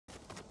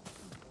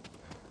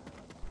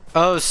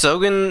Oh,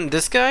 Sogan,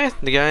 this guy?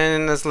 The guy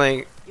that's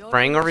like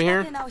praying over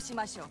here?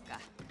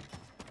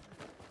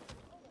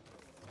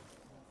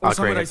 Oh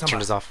great, turn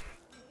this off.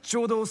 ち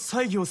ょうど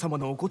西行様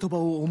のお言葉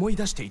を思い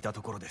出していた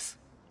ところです。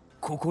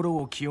心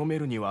を清め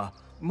るには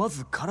ま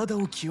ず体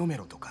を清め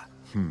ろとか。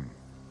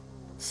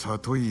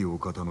里いお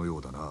方のよ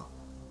うだな。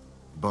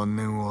晩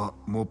年は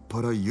もっ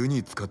ぱら湯に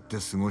浸かって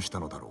過ごした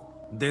のだろ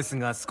う。です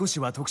が少し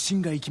は特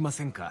進がいきま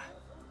せんか。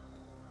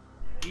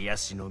癒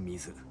しの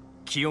水、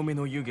清め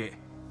の湯気、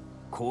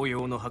紅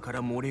葉の葉か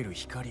ら漏れる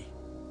光。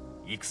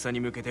戦に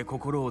向けて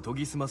心を研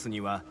ぎ澄ます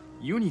には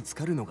湯に浸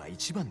かるのが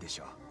一番で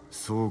しょう。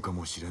そうか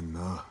もしれん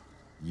な。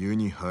湯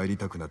に入り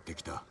たくなって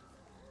きた。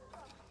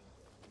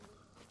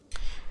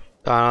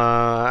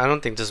I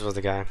don't think this was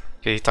the guy.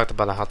 Okay, he talked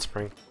about a hot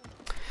spring.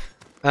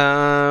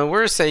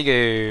 Where's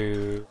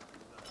Seigo?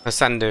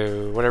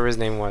 Asando, whatever his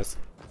name was.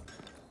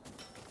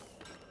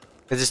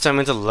 I just told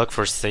him to look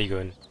for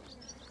Seigun.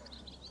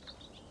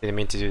 Didn't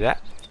mean to do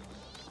that.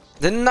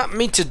 Did not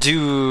mean to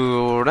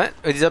do that.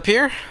 Is he up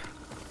here? Is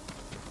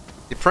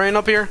he praying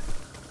up here?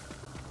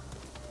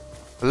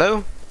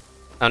 Hello?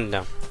 Oh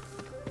no.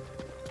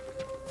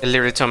 It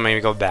literally told me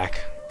to go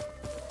back.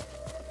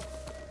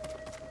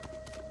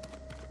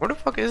 Where the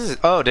fuck is it?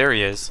 Oh, there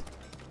he is.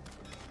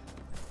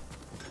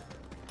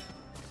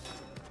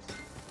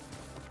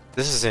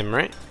 This is him,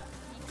 right?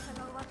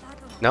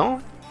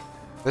 No?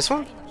 This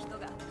one?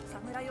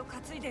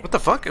 What the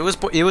fuck? It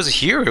was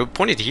here. It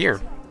pointed here.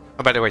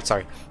 Oh, by the way,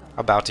 sorry.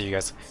 I'll bow to you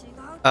guys.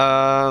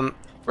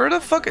 Where the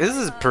fuck is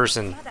this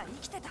person?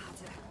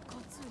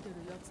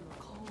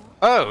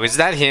 Oh, is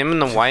that him in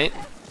the white?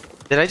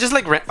 Did I just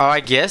like oh, I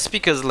guess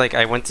because like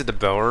I went to the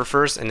bower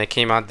first and it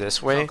came out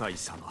this way.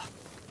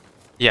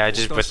 Yeah, I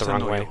just went the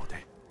wrong way.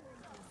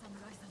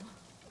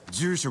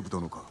 住職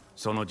殿か。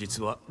その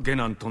実は下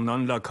男と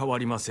何ら変わ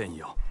りません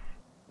よ。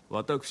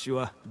私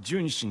は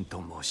純真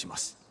と申しま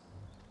す。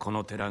こ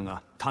の寺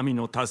が民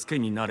の助け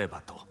になれ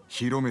ばと。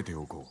広めて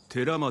おこう。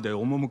寺まで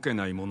赴け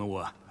ない者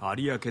は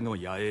有明の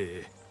野営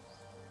へ。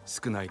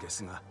少ないで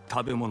すが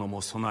食べ物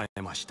も備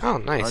えました。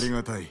Oh, nice. あり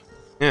がたい。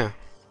Yeah.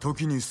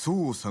 時に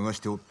僧を探し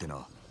ておって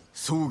な。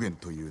草原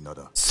という名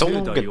だ。境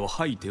内を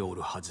吐いてお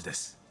るはずで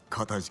す。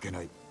かたじけ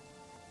ない。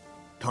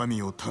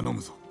民を頼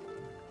むぞ。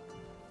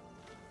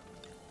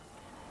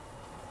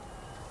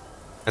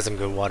That's some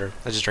good water.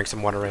 I just drank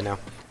some water right now.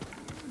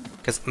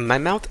 Because my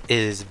mouth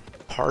is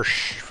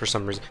harsh for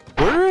some reason.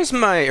 Where is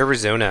my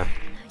Arizona?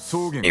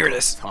 Here it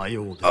is. Oh,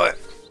 I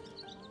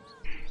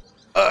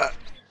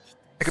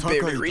can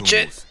barely reach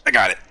it. I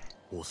got it.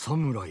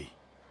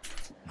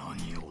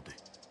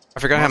 I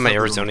forgot I have my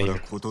Arizona here.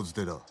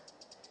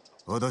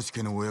 足立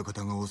家の親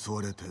方が襲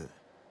われて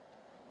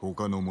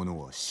他の者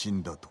は死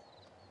んだと。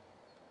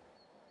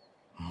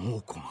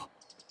猛虎が。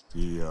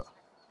いや、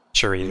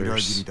裏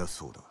切りだ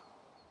そうだ。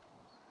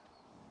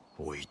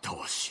おいた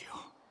わしや。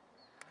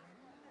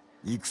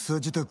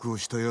戦支度を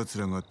した奴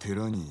らが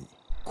寺に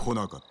来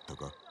なかった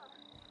か。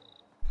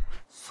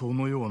そ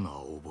のような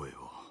覚え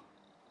は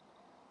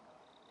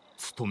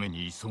勤め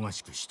に忙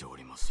しくしてお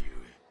りますゆえ。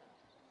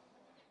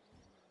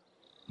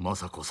雅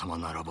子様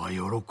ならば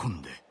喜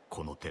んで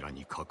この寺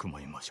にかく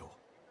まいましょう。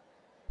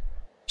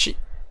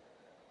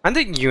I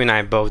think you and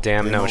I both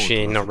damn know she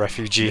ain't no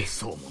refugee.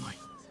 そうもない。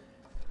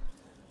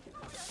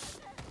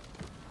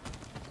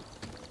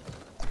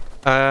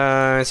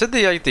It said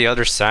like the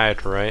other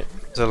side, right?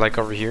 So like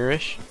over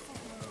here-ish?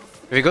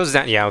 If it goes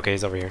down, yeah, okay,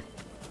 it's over here.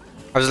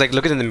 I was like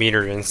looking at the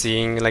meter and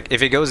seeing like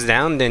if it goes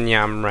down, then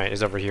yeah, I'm right,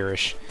 it's over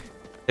here-ish.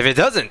 If it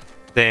doesn't,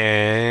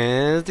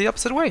 then it's the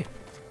opposite way.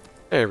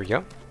 There we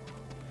go.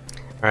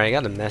 Alright, I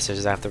got a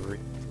message I have to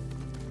read.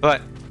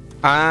 But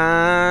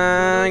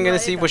I'm gonna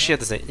see what she had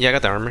to say. Yeah, I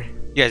got the armor.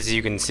 Yeah, as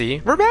you can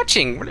see, we're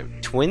matching. We're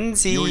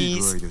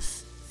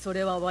twinsies. そ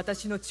れは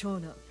私の長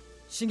男、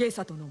重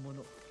里のも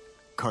の。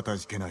かた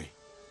じけない。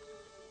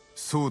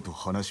そうと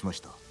話しまし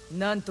た。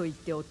何と言っ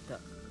ておった。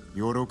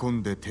喜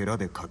んで寺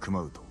でかく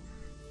まうと。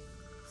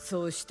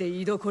そうして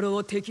居所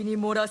を敵に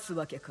漏らす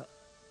わけか。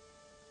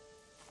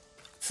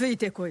つい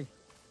てこい。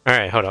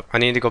Alright, hold up. I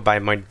need to go buy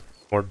my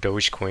more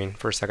Dogecoin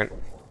for a second.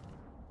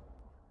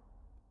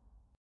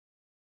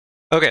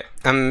 Okay,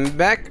 I'm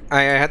back.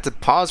 I had to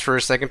pause for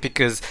a second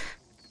because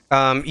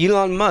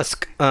Elon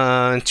Musk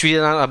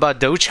tweeted out about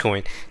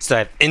Dogecoin, so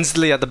I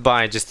instantly had to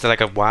buy just to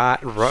like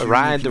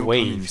ride the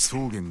waves.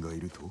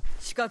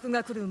 資格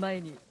が来る前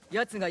に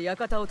奴が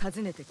館を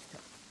訪ねてきた。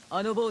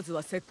あの坊主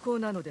は石膏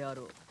なのであ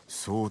ろう。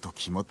そうと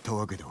決まった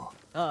わけでは。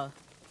ああ、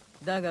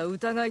だが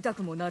疑いた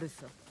くもなる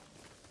さ。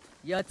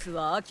奴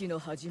は秋の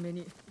初め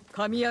に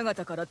神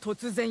館から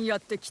突然やっ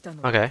てきた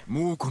の。Okay.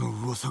 もうこの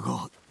噂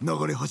が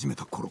流れ始め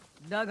た頃。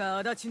だが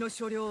足立の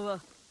所領は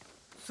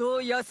そ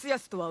うやすや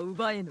すとは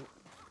奪えぬ。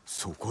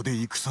そこで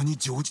戦に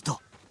乗じた。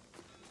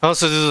Oh,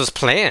 so this was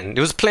planned.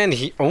 It was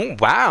planned. Oh,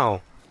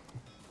 wow.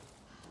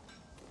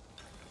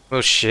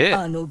 Oh shit.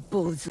 あの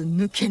坊主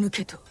抜け抜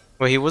けと。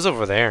Well, he was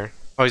over there.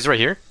 Oh, he's right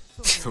here.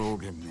 草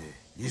原め、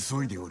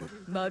急いでおれ。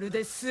まる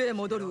で巣へ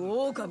戻る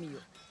狼よ。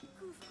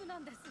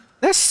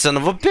That son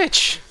of a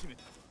bitch.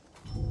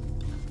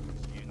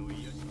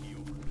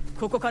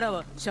 ここから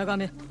はしゃが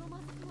め。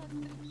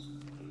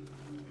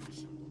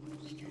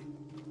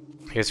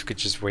 I guess we could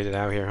just wait it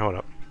out here. Hold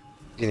up.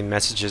 Getting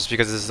messages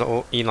because this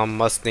whole Elon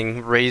Musk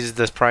thing raised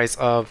the price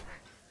of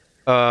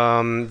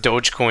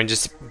Dogecoin.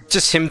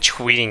 Just him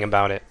tweeting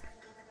about it.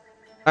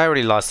 I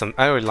already lost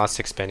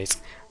 6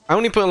 pennies. I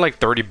only put like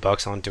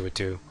 $30 onto it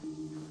too.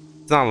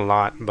 It's not a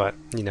lot, but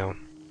you know.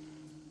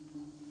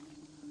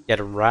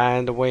 Gotta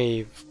ride the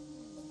wave.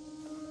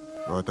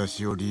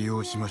 私を利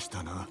用しまし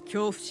たな。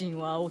恐怖心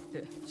を煽っ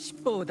て尻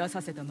尾を出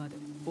させたまで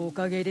お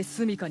かげで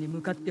住処に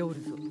向かっておる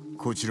ぞ。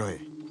こちらへ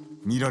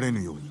見られ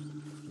ぬように。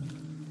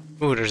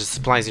 Ooh, there's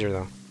supplies here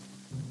though.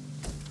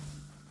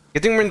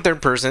 Good thing we're in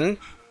third person,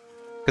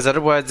 because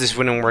otherwise this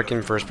wouldn't work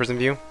in first person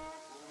view.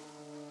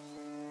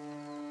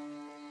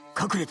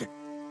 隠れて。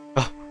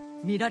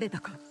見られ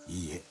たか。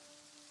いいえ。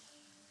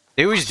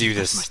 They always do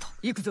this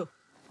行くぞ。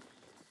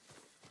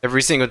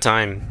 every single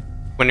time.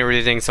 Whenever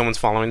they think someone's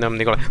following them,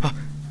 they go like, "Oh,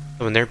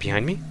 someone there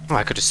behind me? Oh,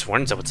 I could have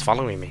sworn someone's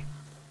following me."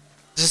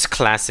 This is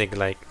classic,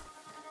 like,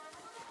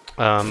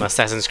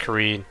 Assassin's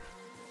Creed.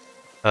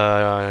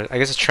 I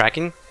guess it's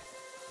tracking.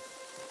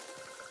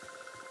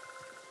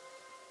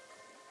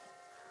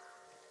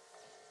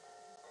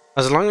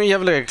 As long as you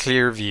have like a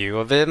clear view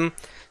of him,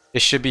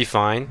 it should be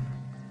fine.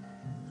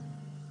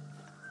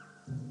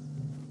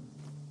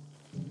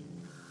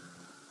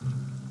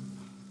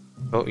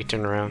 Oh, he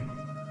turned around.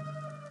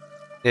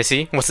 Yeah,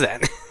 see? What's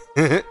that?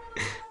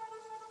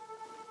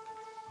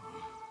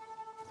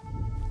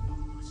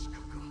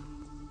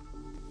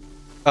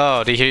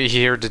 Oh, they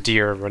hear the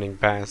deer running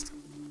past.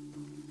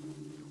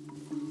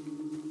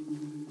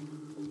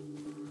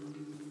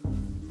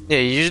 Yeah,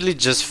 usually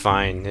just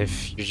fine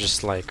if you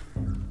just like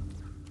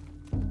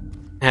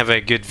have a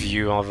good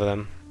view of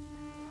them.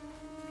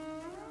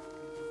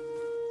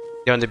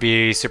 You don't have to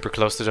be super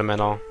close to them at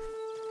all.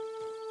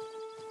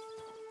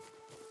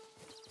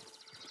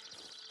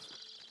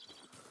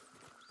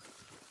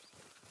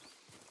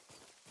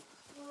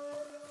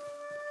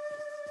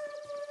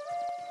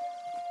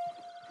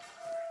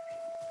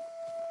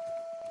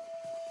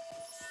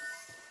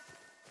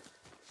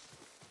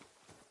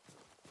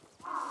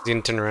 Is he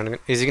gonna turn around again?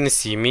 Is he gonna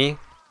see me?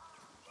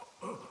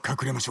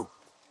 隠れましょう。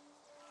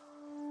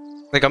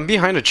 Like, I'm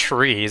behind a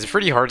tree. It's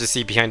pretty hard to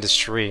see behind this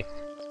tree.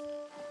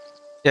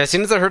 Yeah, as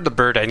soon as I heard the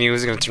bird, I knew he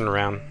was gonna turn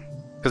around.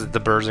 Because the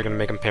birds are gonna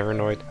make him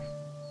paranoid.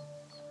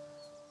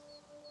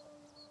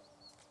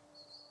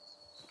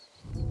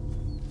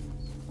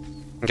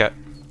 Okay.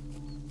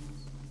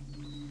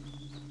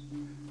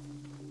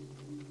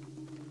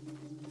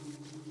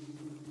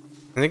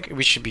 I think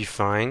we should be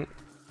fine.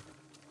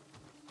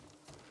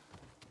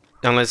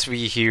 Unless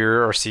we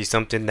hear or see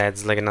something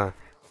that's like gonna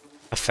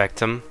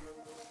affect him.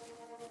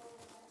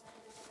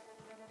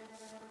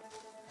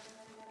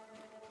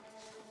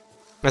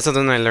 That's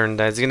something I learned,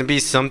 that it's gonna be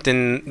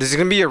something, there's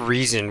gonna be a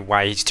reason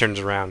why he turns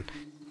around.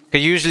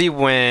 Cause usually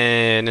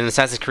when, in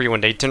Assassin's Creed,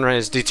 when they turn around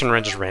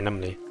just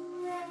randomly.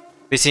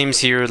 It seems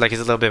here like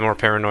he's a little bit more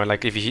paranoid,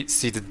 like if you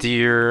see the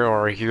deer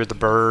or hear the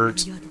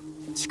birds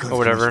or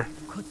whatever.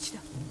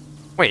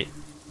 Wait,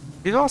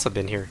 we've also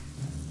been here.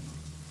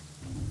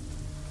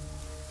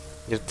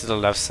 Get to the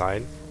left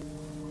side.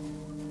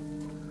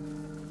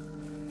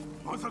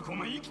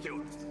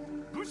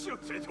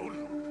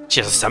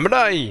 She's a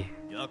samurai!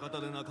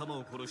 館で仲間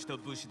を殺した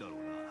武士だろ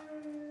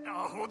うな。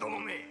アホども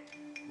め、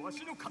わ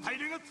しの肩入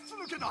れが筒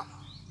抜けだ。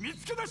見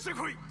つけ出して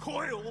こい。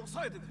声を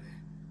抑えてくれ。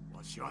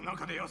わしは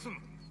中で休む。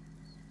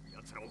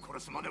奴らを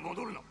殺すまで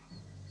戻るな。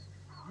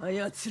あ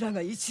やつら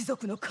が一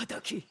族の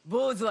仇。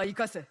坊主は生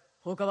かせ。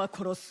他は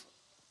殺す。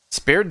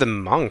 Spared the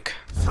monk.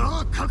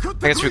 I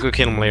guess we could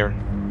kill him later.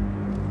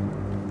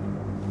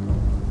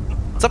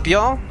 What's up,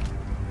 y'all?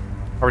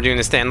 Are we doing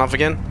a standoff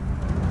again?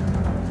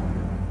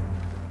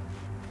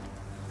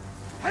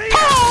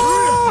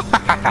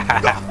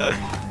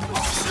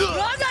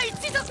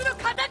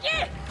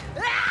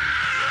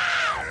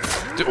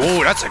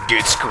 Oh, that's a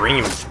good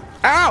scream.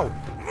 Ow!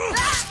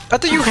 I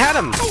thought you had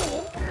him.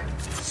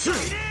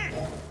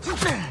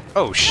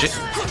 Oh shit.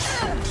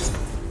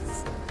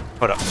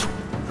 Hold up.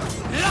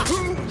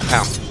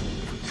 Ow.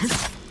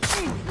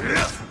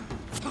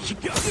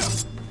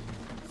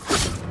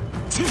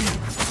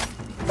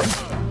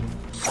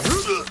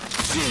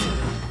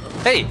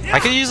 Hey, I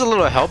could use a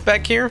little help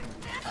back here.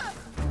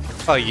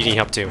 Oh, you need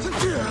help too.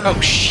 Oh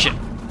shit.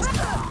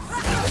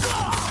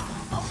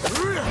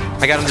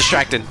 I got him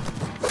distracted.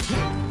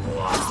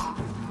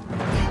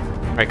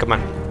 Alright, come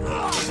on.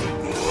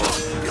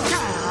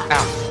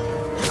 Ow.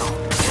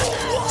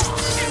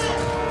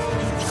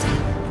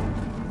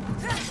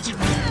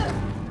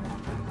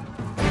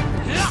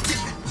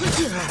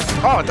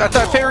 Oh, I thought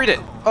I parried it.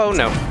 Oh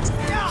no.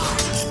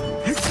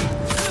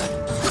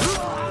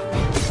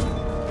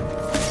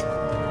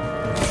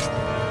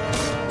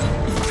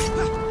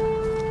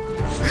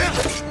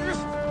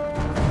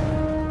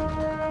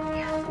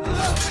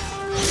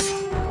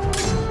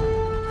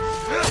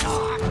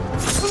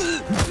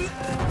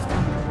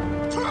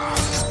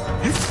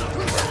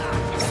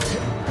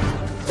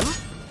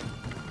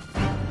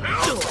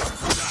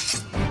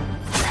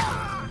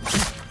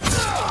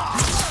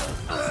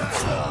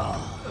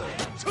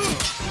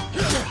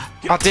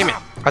 Oh, damn it!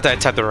 I thought I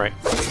tapped it right.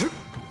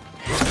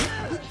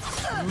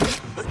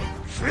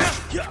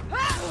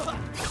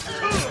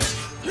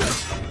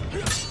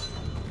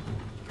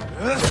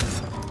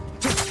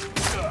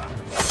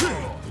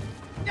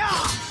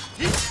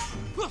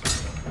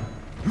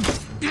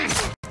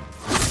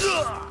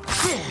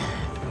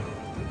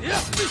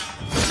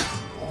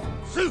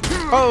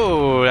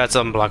 Oh, that's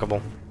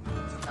unblockable.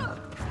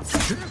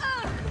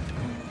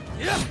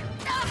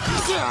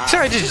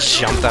 Sorry, I just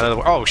jumped out of the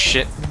way. Oh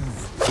shit.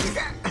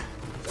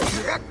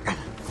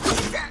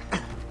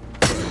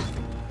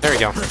 There we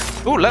go.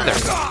 Ooh, leather.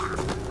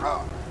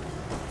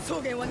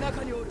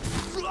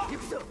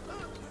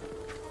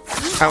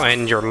 I'll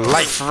end your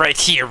life right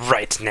here,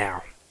 right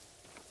now.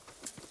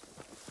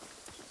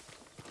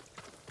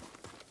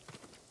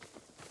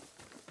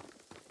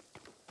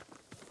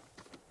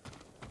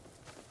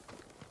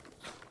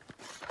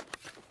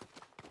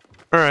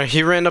 Alright,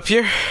 he ran up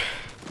here.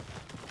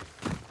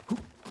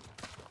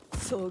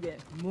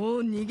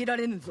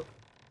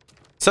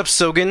 What's up,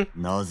 Sogen?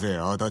 なぜ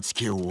足立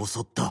家を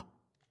襲った？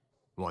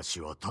わ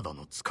しはただ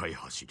の使い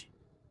走り。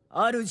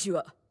主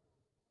は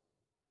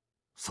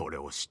それ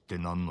を知って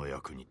何の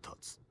役に立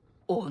つ？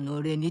己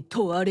に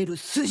問われる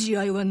筋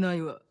合いはな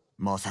いわ。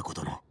政子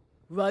殿。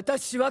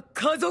私は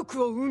家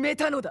族を埋め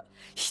たのだ。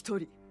一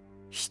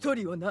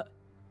人をな、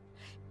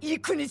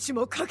幾日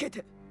もかけ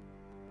て。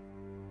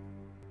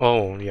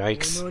 Oh,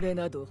 yikes. 己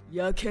など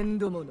野犬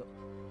どもの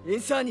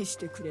餌にし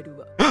てくれる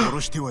わ。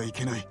殺してはい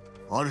けない。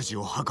主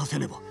を吐かせ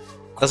ねば。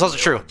 That's also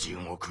true. 地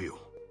獄よ。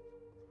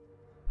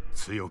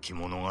強き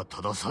者が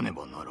正さね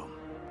ばならん。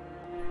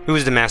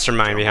 Who's the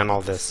mastermind behind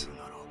all this?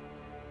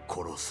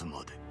 殺す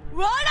まで。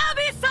わら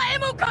びさえ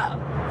もか。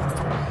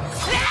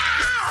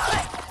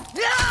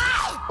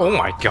 Oh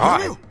my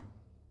god.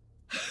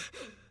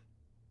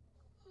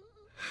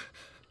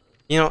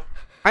 You know,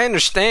 I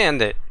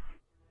understand it.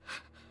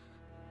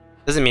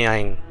 Doesn't mean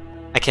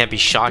I can't be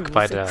shocked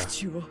by the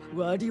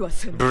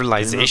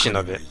brutalization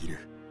of it.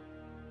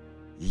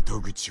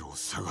 糸口を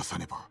探さ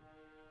ねば。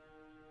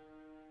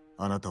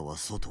あなたは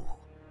外を、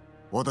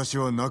私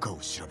は中を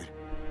調べる。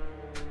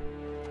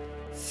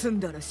済ん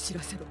だら知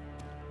らせろ。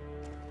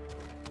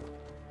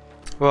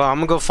 Well, I'm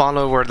gonna go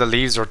follow where the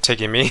leaves are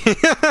taking me.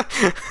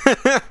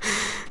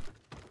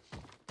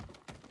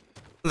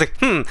 Like,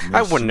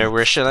 I wonder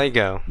where should I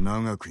go?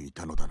 長くい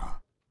たのだ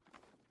な。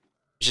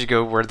 You should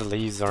go where the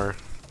leaves are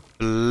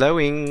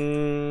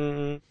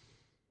blowing.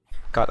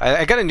 God,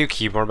 I got a new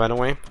keyboard, by the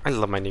way. I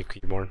love my new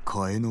keyboard.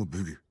 替えの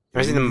武具。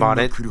 I seen them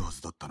bought it 来るは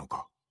ずだったの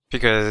か。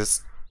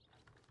 because,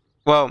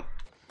 well,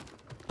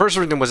 first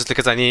reason was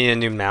because I needed a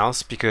new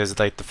mouse because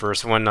like the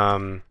first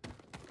one,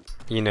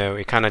 you know,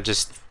 it kind of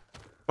just,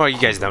 well, you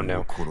guys don't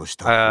know.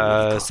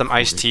 Some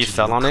iced tea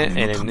fell on it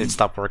and it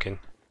stopped working.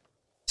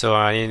 So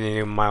I needed a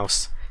new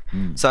mouse.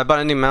 So I bought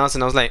a new mouse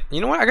and I was like, you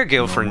know what? I could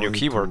go for a new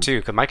keyboard too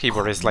because my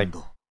keyboard is like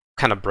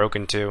kind of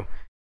broken too.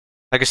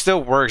 Like it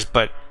still works,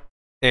 but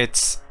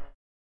it's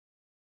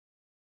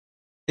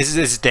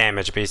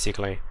damaged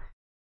basically.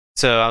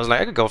 So I was like,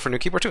 I could go for a new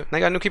keyboard too. And I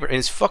got a new keyboard and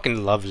it's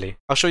fucking lovely.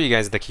 I'll show you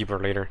guys the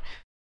keyboard later.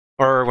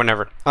 Or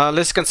whenever.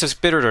 Let's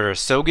consider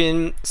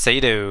Sogen,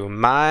 Seido,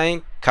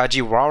 Mai,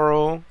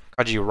 Kajiwara,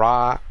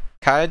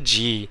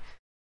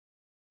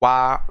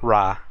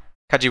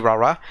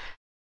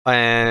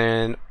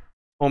 and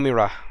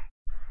Omura.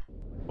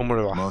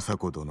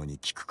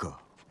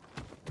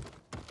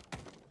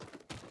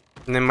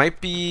 And there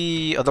might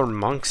be other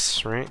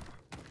monks, right?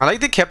 I like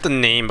they kept the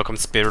name of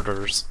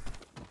conspirators.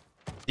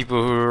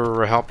 People who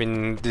are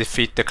helping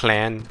defeat the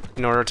clan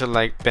in order to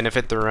like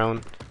benefit their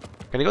own.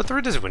 Can I go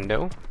through this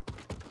window?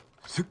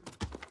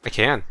 I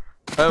can.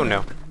 Oh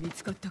no.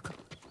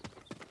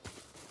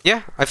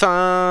 Yeah, I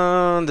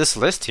found this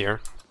list here.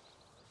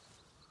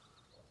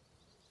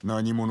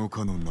 何者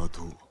かの名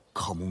と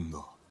家紋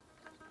が。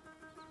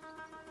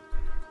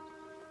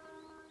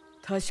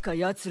確か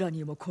奴ら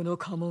にもこの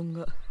家紋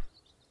が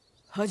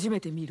初め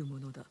て見るも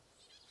のだ。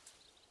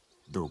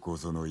どこ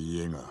ぞの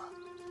家が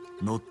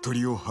乗っ取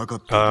りを図っ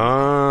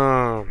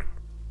た。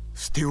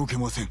捨ておけ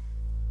ません。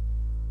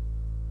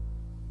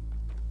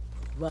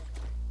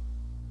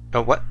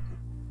Oh, what?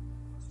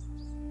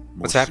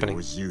 What's happening?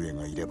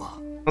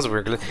 That's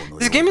weird.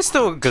 This game is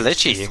still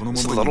glitchy, just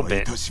a little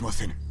bit.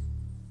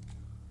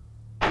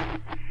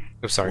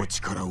 Oh, sorry.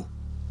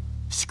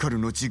 しかる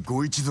後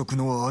ご一族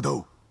の仇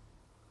を。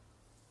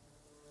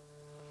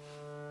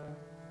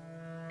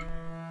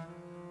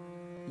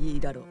いい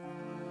だろう。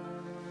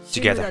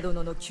 Together.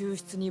 殿の救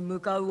出に向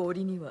かう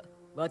折には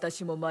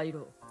私も参ろ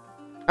う。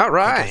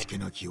 Alright.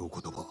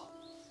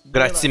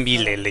 Grazie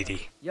mille,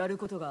 lady.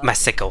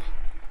 Masako.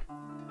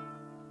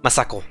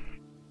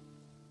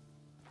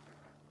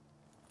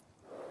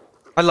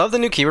 I love the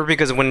new keyboard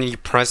because when you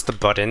press the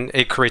button,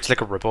 it creates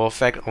like a ripple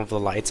effect of the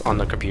lights on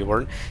the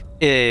keyboard.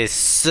 It is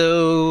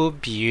so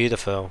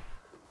beautiful.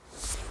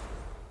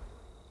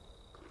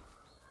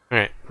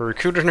 Alright, we're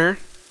recruiting her.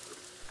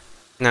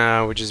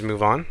 Now we just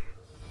move on.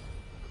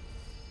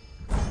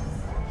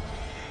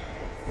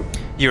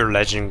 Your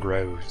legend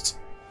grows.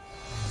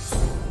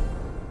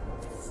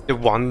 The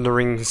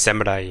Wandering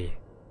Samurai.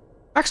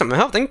 Maximum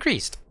health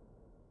increased.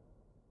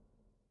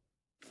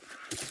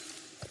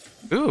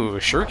 Ooh,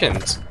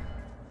 shurikens.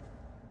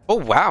 Oh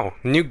wow,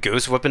 new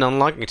ghost weapon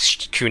unlocked. It's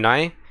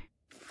kunai.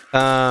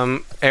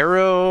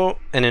 Arrow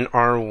and an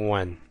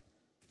R1.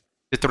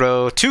 To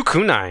throw 2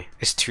 kunai.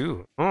 It's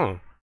 2. Oh,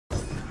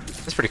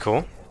 that's pretty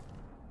cool.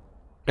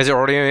 Is it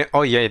already?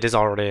 Oh yeah, it is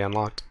already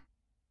unlocked.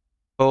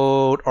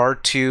 Hold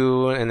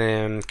R2 and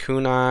then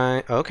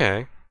kunai.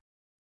 Okay.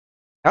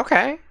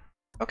 Okay.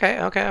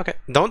 Okay.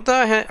 Don't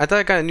I thought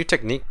I got a new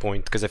technique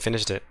point because I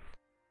finished it.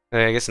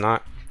 I guess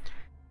not.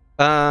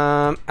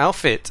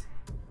 Outfit.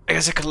 I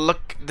guess I could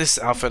look this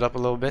outfit up a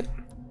little bit.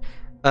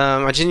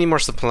 I just need more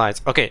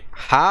supplies. Okay,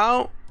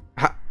 how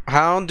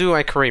do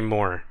I create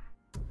more?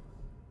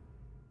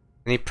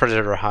 I need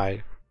predator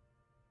hide.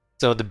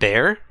 So the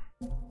bear.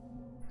 All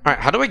right,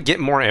 how do I get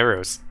more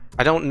arrows?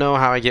 I don't know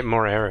how I get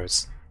more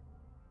arrows.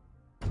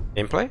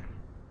 Gameplay?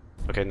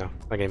 Okay, no,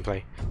 not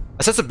gameplay.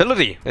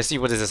 Accessibility. Let's see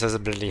what does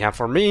accessibility have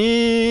for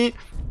me.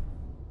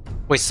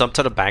 Wait,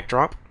 subtitle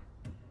backdrop.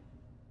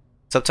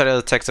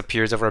 Subtitle text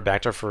appears over a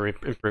backdrop for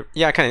improve.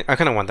 Yeah, I kind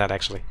of want that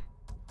actually.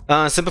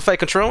 Simplify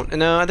control.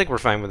 No, I think we're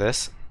fine with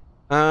this.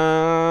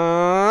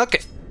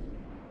 Okay.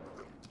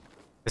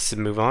 Let's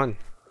move on.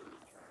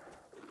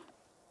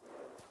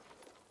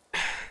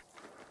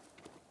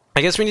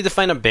 I guess we need to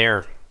find a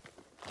bear.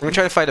 I'm gonna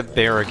try to fight a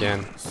bear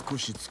again.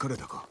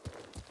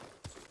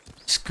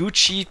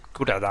 Scoochi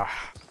kurada.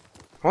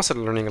 I'm also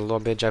learning a little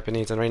bit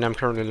Japanese, and right now I'm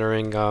currently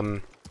learning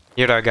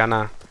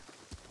hiragana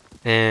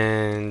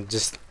and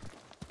just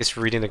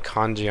reading the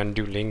kanji on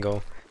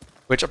Duolingo,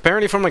 which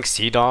apparently from like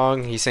Sea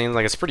Dog, he's saying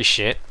like it's pretty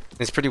shit.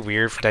 It's pretty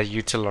weird for that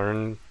you to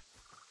learn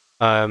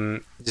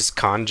just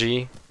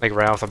kanji like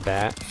right off the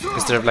bat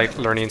instead of like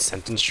learning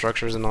sentence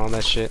structures and all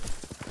that shit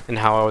and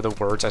how the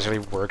words actually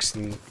works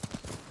in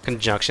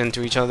conjunction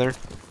to each other.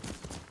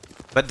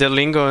 But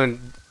Duolingo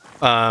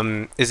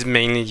is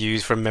mainly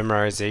used for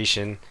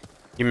memorization.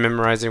 You're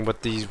memorizing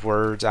what these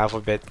words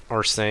alphabet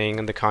are saying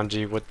and the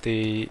kanji what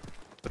the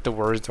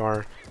words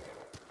are.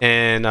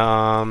 And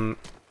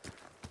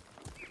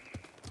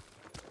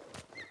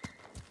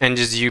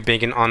just you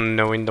banking on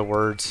knowing the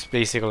words,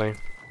 basically.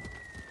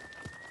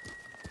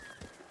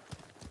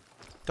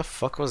 The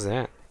fuck was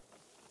that?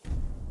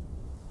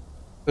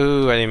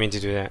 Ooh, I didn't mean to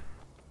do that.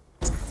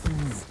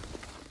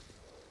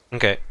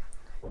 Okay.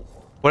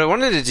 What I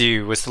wanted to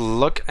do was to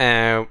look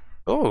at...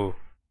 Oh,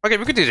 okay,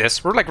 we could do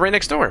this. We're like right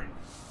next door.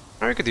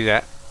 Oh, we could do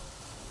that.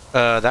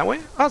 That way?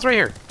 Oh, it's right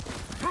here.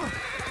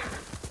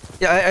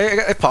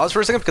 Yeah, I paused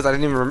for a second because I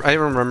didn't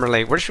remember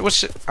like I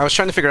was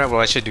trying to figure out what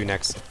I should do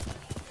next.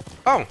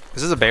 Oh,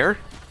 is this a bear?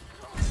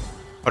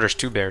 Oh, there's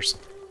 2 bears.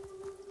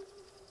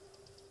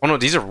 Oh no,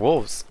 these are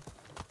wolves.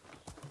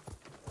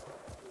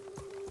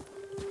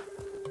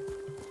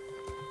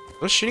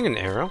 I was shooting an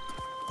arrow.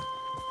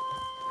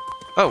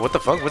 Oh, what the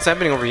fuck? What's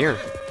happening over here?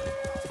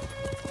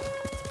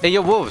 Hey,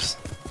 yo, wolves!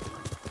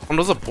 Oh,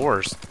 those are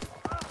boars.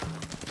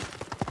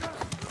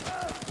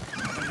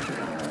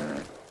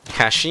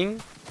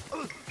 Caching?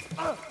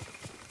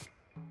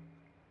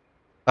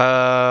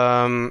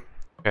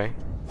 Okay.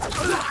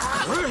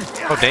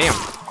 Oh, damn.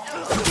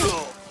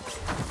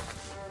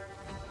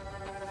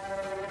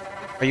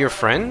 Are you a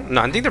friend?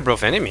 No, I think they're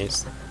both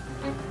enemies.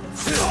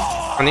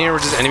 I think we're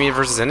just enemy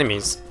versus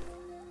enemies.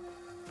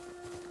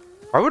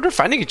 Why would they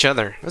fighting each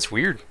other? That's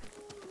weird.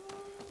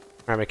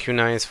 Alright, my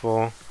kunai is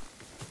full.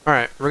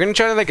 Alright, we're gonna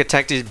try to like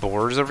attack these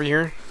boars over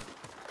here.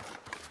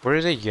 Where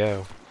did they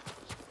go?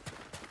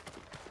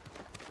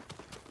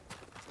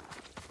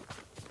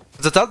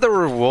 I thought they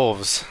were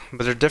wolves,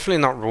 but they're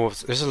definitely not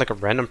wolves. This is like a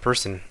random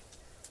person.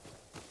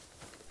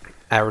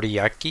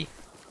 Ariaki?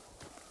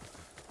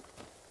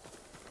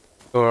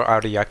 Or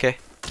Ariake?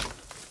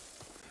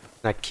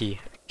 Not key.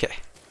 Okay.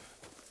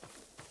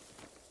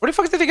 Where the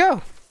fuck did they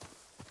go?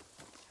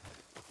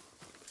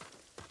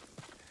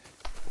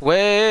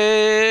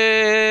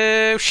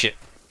 Well, shit.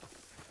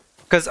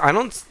 Because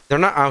they're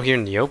not out here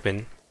in the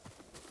open.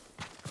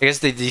 I guess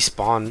they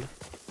despawned.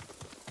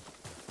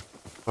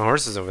 My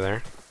horse is over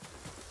there.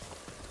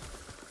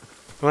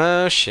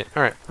 Well, shit.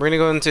 Alright, we're gonna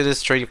go into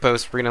this trading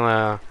post. We're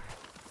gonna,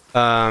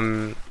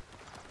 go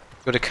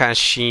to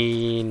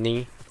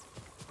Kashini.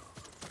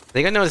 I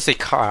think I know how to say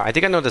Ka. I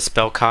think I know the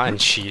spell Ka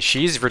and She.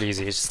 She's really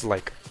easy. It's just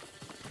like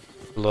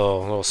a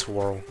little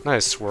swirl. Not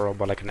a swirl,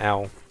 but like an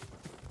L.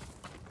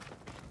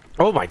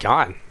 Oh my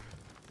god.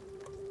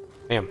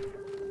 Damn.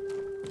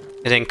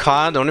 And then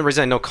Ka, the only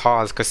reason I know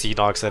Ka is because Sea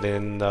Dog said it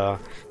in the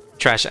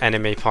Trash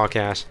Anime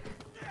podcast,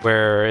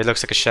 where it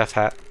looks like a chef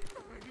hat.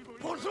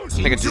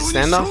 Like a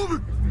standoff.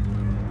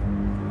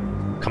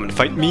 Come and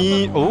fight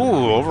me!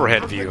 Oh,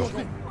 overhead view.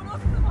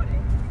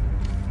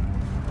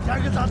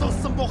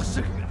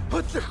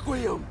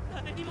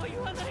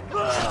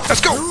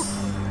 Let's go!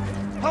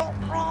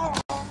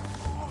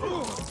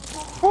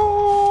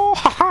 Oh,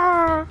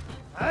 haha!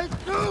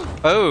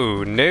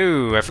 Oh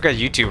no! I forgot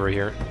YouTube were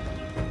here.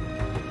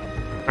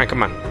 All right,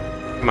 come on,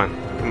 come on,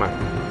 come on.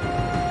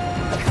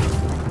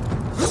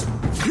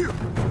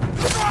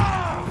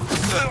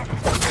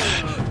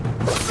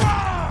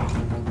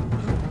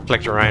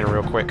 collect your iron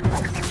real quick.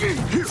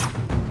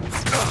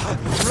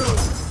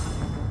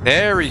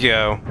 There we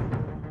go.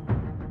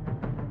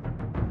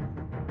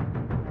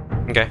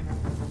 Okay.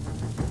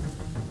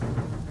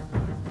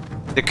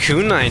 The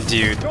kunai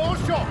dude.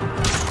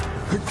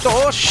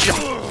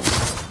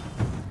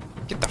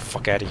 Get the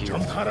fuck out of here.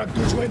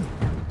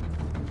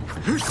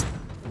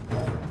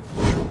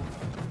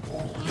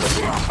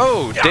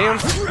 Oh, damn.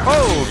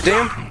 Oh,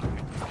 damn.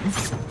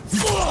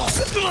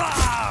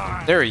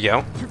 There you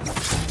go.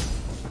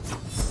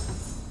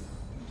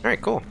 Alright,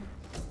 cool.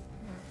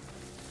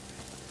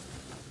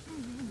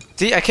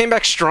 See, I came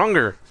back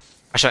stronger.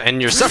 I shall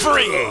end your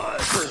suffering.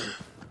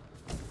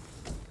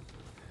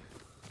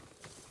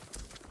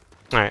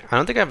 Alright, I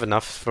don't think I have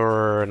enough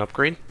for an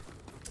upgrade.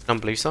 I don't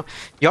believe so.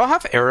 Y'all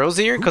have arrows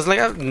here? Because, like,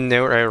 I have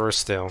no arrows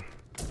still.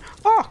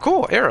 Oh,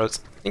 cool.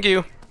 Arrows. Thank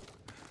you.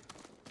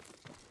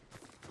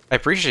 I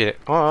appreciate it.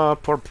 Oh,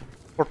 poor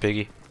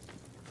piggy.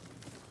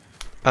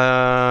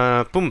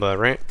 Pumbaa,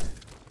 right?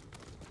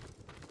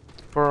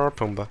 Poor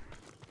Pumbaa.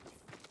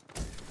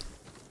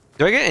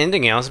 Do I get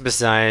anything else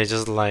besides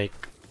just, like,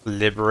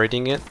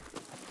 liberating it?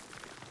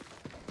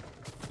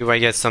 Do I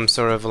get some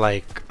sort of,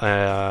 like,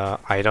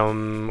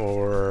 item,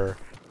 or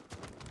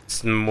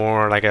it's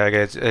more like I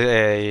get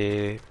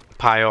a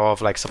pile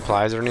of, like,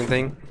 supplies or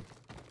anything?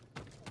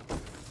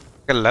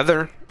 Got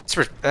leather. That's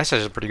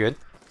actually pretty good.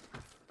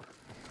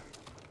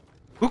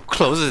 Who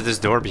closes this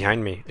door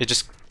behind me? It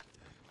just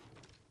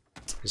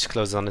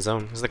closes on its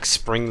own. It's like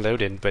spring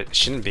loaded, but it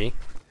shouldn't be.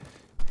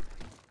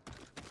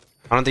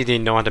 I don't think they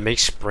know how to make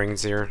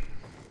springs here.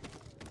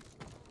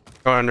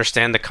 Or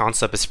understand the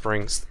concept of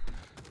springs.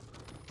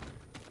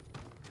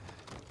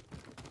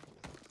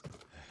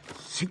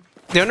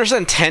 They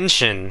understand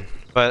tension,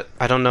 but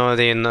I don't know if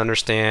they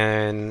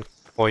understand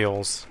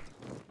coils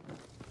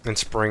and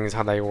springs,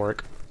 how they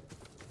work.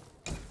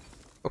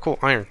 Oh cool,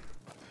 iron.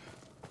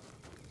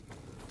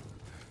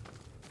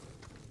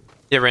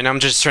 Yeah, right now I'm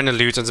just trying to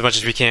loot as much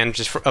as we can,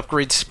 just for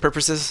upgrades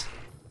purposes.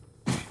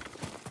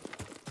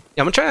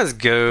 Yeah, I'm gonna try to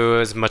go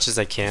as much as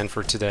I can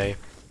for today.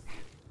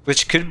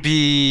 Which could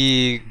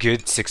be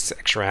good 6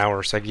 extra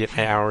hours, so I get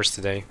 8 hours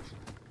today.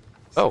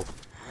 Oh.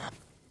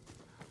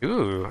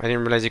 Ooh, I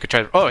didn't realize you could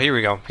try to... Oh, here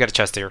we go. We got a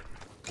chest here.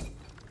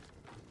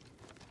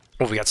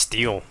 Oh, we got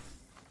steel.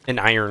 And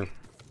iron.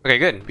 Okay,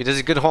 good. This is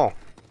a good haul.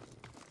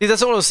 See,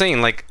 that's what I was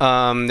saying. Like,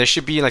 there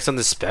should be, like,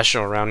 something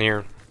special around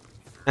here.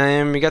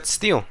 And we got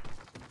steel.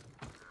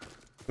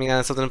 We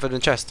got something for the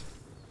chest.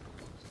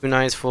 2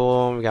 knives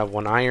full. We got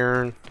 1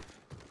 iron.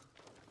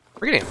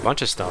 We're getting a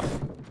bunch of stuff.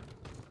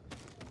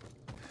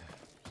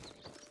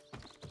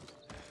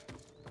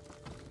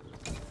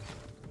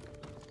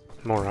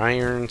 More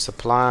iron,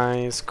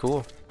 supplies,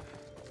 cool.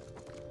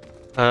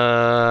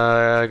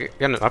 Got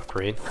an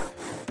upgrade.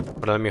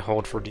 But let me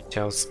hold for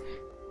details.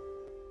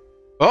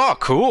 Oh,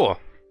 cool!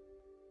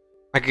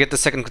 I could get the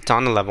second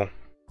katana level.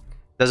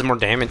 Does more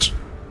damage.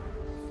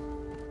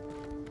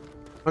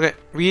 Okay,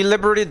 we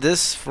liberated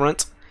this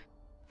front.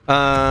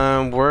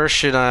 Where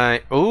should I...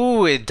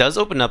 Oh, it does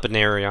open up an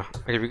area.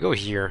 Okay, we go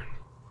here.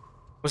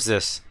 What's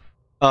this?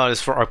 Oh,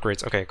 it's for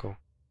upgrades. Okay, cool.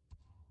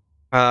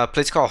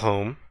 Place called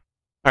home.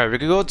 Alright, we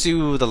could go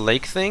to the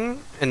lake thing,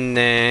 and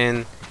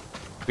then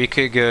we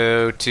could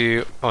go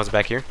to... Oh, it's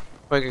back here.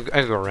 I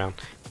could go around.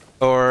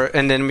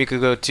 And then we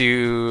could go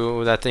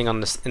to that thing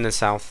on in the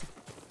south.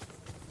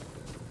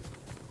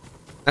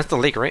 That's the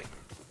lake, right?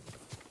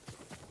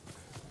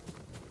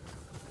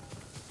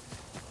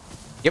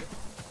 Yep.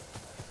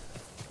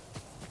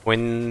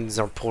 Winds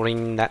are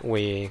pulling that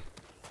way.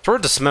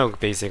 Toward the smoke,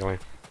 basically.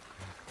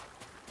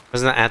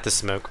 Wasn't that at the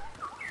smoke?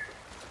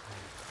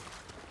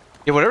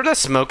 Yeah, whatever that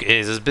smoke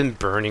is, it's been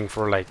burning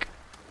for like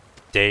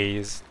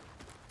days.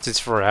 Since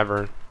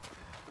forever.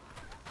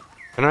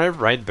 Can I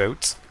ride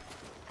boats?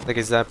 Like,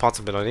 is that a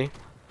possibility?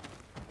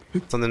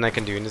 Something I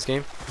can do in this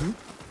game?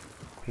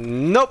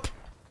 Nope!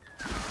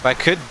 But I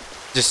could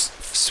just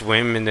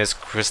swim in this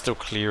crystal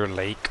clear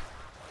lake.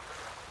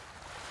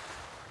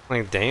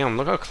 Like, damn,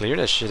 look how clear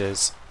that shit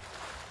is.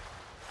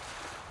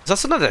 It's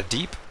also not that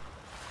deep.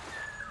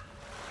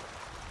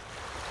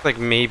 Like,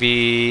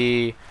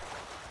 maybe...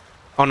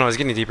 Oh no, it's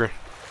getting deeper.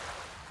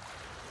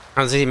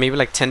 I was thinking maybe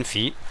like 10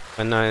 feet.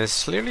 But no,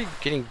 it's clearly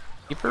getting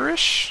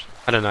deeper-ish?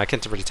 I don't know, I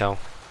can't really tell.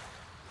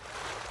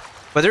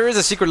 But there is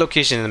a secret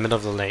location in the middle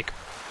of the lake.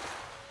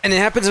 And it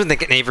happens with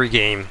like in every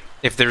game.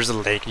 If there's a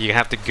lake, you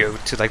have to go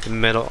to like the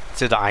middle,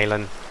 to the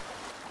island.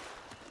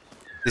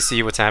 To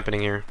see what's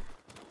happening here.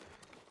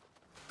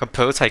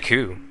 Compose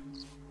haiku.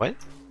 What?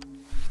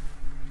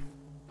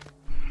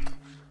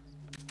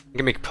 You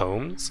can make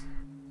poems?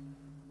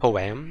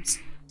 Poems?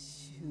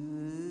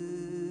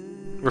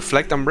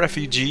 Reflect on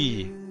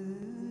refugee.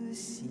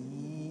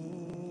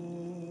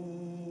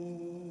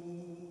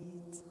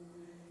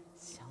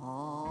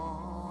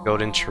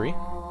 Golden tree.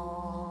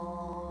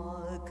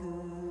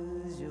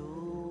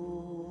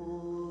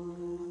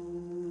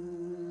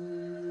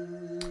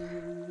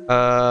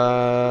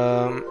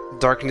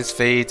 Darkness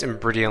fades in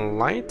brilliant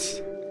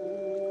light.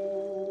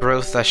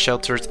 Growth that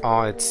shelters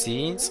all it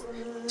sees.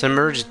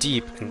 Submerge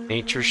deep in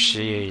nature's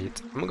shade.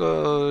 I'm gonna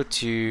go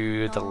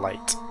to the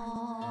light.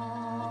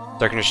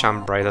 Darkness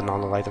shine brighter than all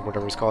the light, or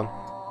whatever it's called.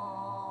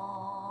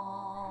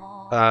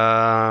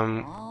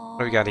 What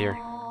do we got here?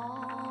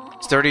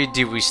 Sturdy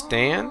do we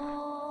stand?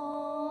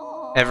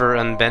 Ever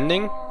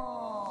unbending?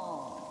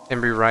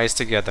 And we rise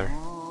together.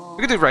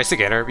 We could do rise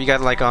together. We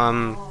got like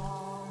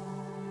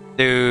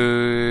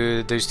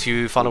those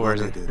two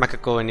followers,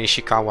 Makako and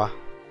Ishikawa.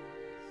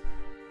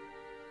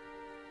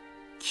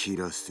 切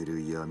らせ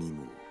る闇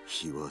も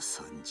日は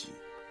三時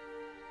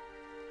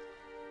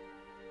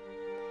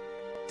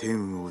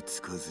天を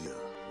つかずや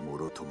も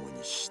ろとも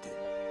にして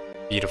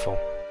Beautiful.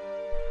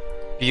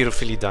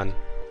 Beautifully done.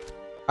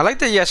 I like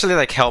that you actually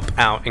like help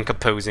out in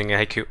composing a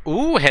haiku.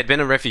 Ooh, had been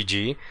a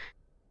refugee.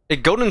 A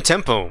golden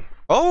tempo.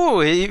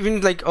 Oh, even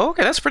like,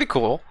 okay, that's pretty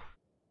cool.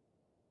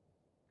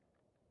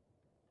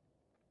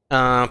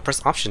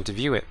 Press option to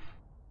view it.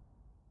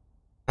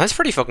 That's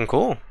pretty fucking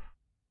cool.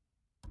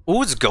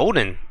 Ooh, it's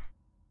golden.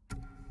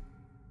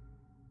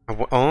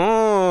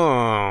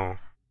 Oh.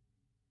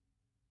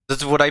 This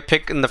is what I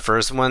pick in the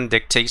first one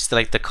dictates to,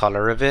 like the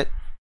color of it.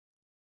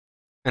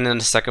 And then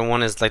the second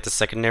one is like the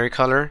secondary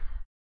color.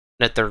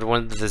 And the third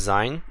one, the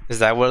design. Is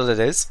that what it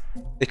is?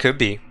 It could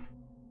be.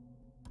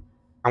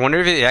 I wonder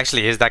if it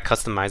actually is that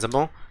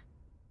customizable.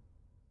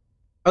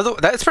 Although,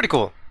 that's pretty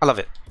cool. I love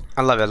it.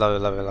 I love it, love it,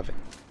 love it, love it.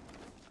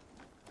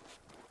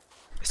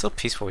 It's so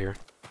peaceful here.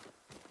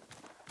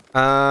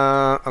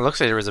 It looks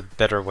like there was a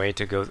better way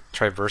to go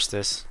traverse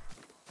this.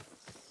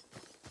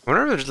 I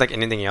wonder if there's like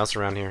anything else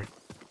around here.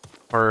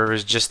 Or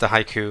is just the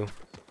haiku.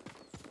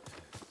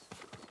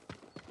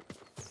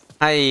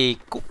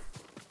 Haiku.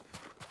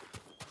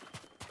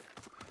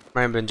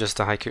 Might have been just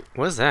a haiku.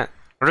 What is that?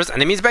 Are there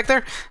enemies back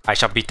there? I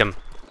shall beat them.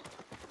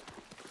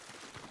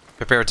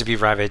 Prepare to be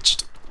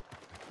ravaged.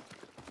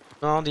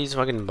 All these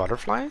fucking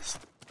butterflies?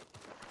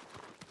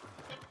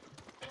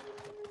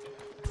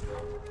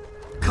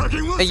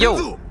 Hey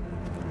yo!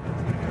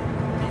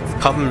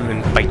 Come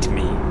and fight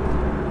me.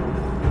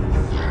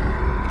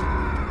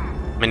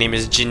 My name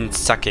is Jin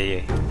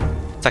Sakai.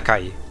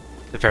 Sakai.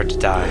 Prepare to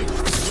die.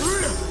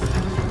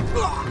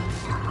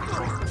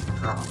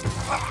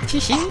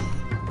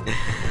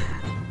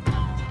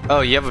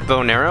 Oh, you have a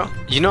bow and arrow?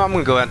 You know I'm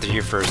gonna go after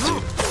you first,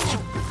 dude.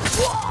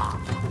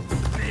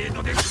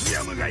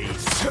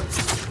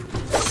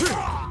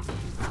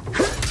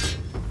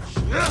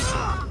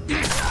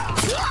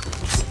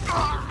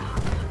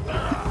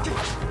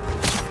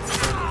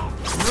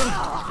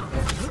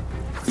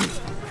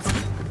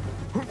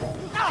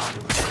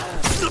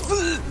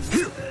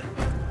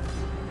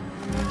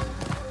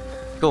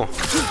 Cool.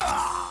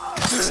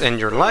 Let's end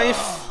your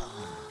life.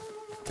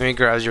 Let me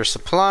grab your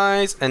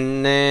supplies,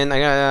 and then I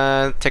got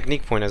a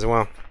technique point as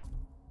well.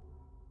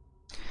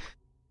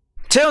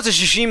 Tales of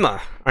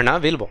Tsushima are now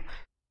available.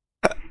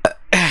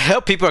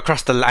 Help people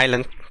across the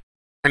island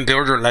and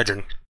build your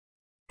legend.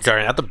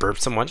 Sorry, I have to burp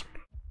so much.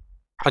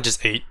 I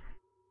just ate.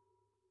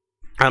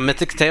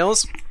 Mythic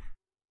Tales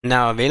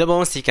now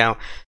available. Seek out.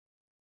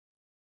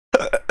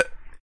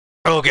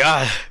 Oh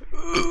god.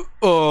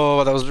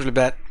 Oh, that was really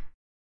bad.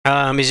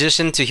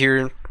 Musician to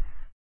hear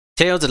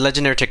tales of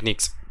legendary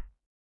techniques.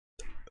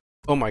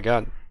 Oh my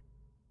god.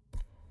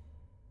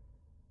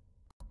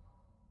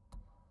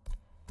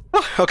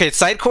 Oh, okay,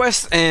 side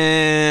quests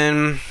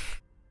and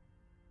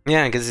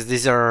yeah, because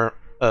these are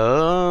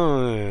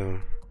because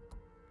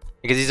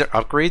these are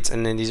upgrades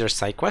and then these are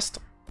side quests.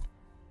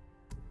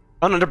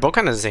 Oh no, they're both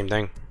kind of the same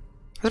thing.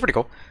 That's pretty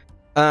cool.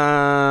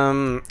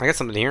 I got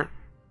something here.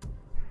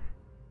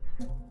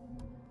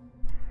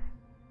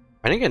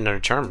 I didn't get another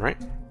charm, right?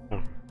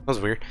 Oh, that was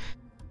weird.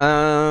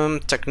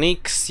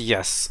 Techniques,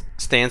 yes.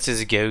 Stance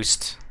is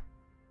ghost.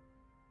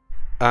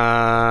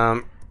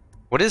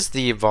 What is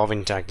the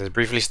evolving tactic?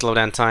 Briefly slow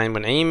down time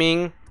when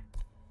aiming.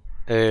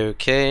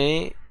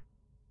 Okay.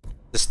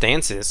 The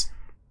stances.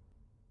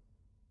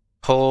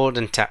 Hold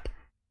and tap.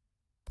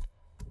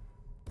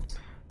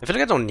 I feel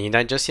like I don't need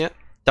that just yet.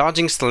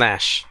 Dodging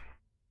slash.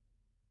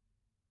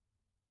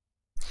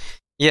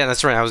 Yeah,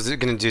 that's right. I was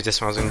gonna do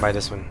this one. I was gonna buy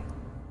this one.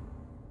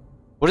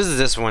 What is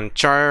this one?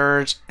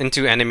 Charge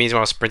into enemies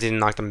while sprinting and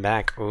knock them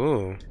back.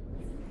 Ooh.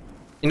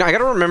 You know, I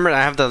gotta remember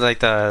I have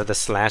the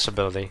slash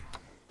ability.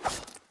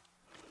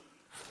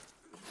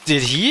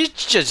 Did he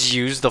just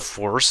use the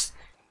force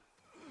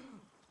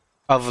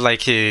of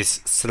like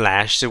his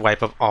slash to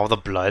wipe up all the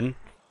blood?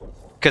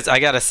 Cause I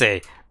gotta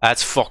say,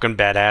 that's fucking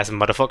badass,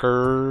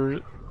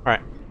 motherfucker.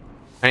 Alright.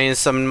 I need to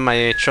summon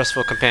my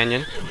trustful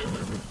companion.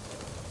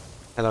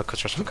 Hello,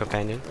 trustful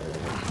companion.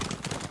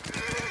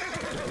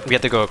 We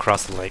have to go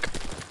across the lake.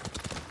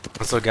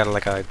 Also got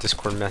like a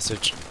Discord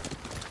message.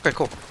 Okay,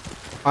 cool.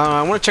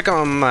 I want to check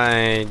out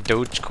my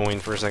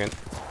Dogecoin for a second.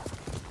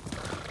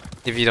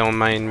 If you don't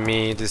mind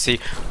me to see.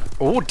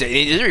 Oh,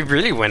 it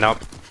really went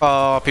up.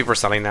 Oh, people are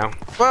selling now.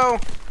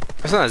 Well,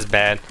 it's not as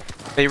bad.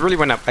 They really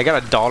went up. I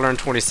got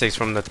 $1.26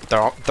 from the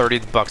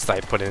 $30 that I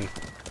put in.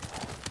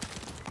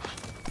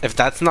 If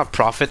that's not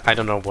profit, I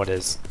don't know what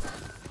is.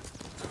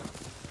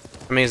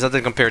 I mean, it's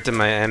nothing compared to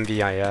my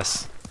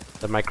MVIS.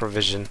 the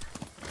microvision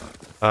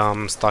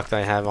stock that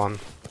I have on.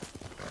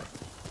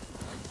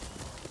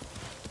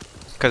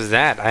 Cause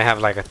that I have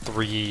like a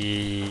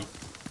 300,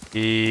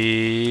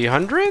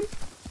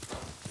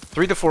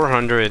 300 to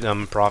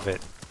 400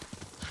 profit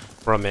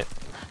from it.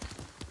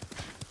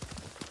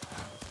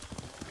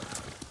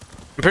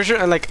 I'm pretty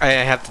sure like I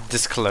have to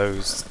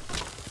disclose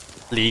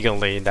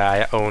legally that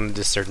I own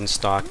this certain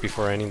stock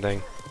before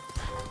anything.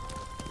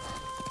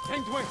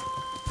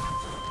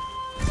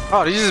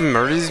 Oh, did you just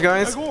murder these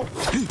guys? Alright,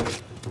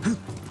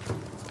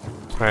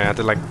 I have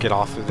to like get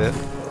off of it.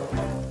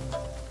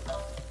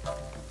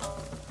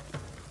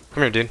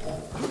 Come here, dude.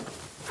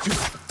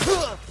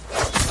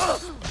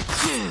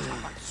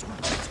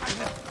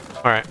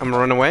 Alright, I'm gonna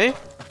run away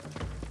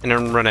and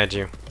then run at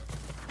you.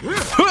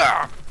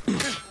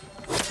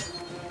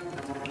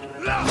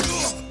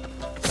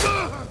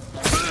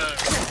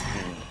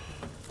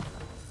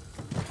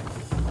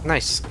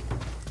 Nice.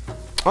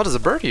 Oh, there's a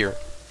bird here.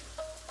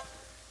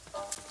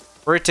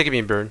 Where are you taking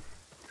me, bird?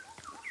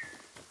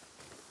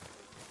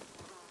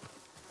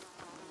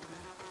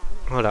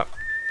 Hold up.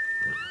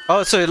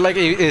 Oh, so like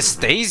it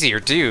stays here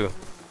too.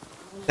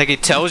 Like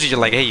it tells you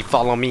like, hey,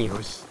 follow me.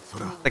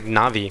 Like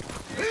Navi.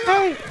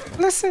 Hey,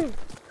 listen.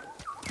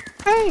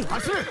 Hey.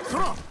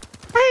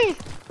 Hey,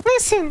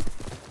 listen.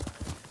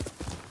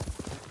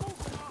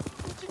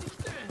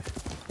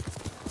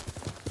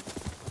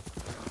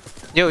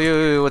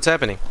 Yo, what's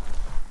happening?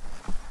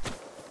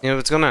 You know,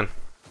 what's going on?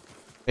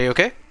 Are you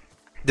okay?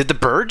 Did the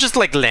bird just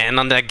like land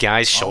on that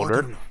guy's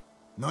shoulder?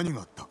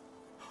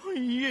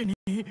 家に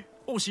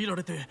押し入ら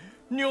れて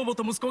女房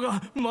と息子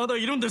がまだ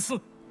いるんです。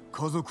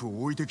家族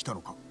を置いてきた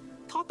のか。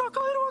戦え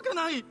るわけ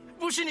ない。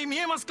武士に見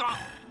えますか。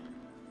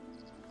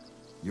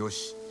よ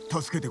し、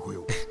助けてこ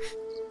よう。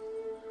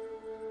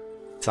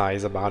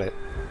Sighs about it.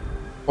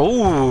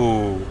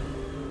 Oh,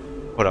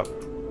 hold up.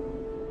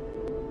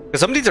 'Cause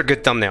some of these are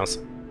good thumbnails.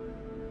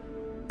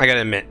 I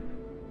gotta admit.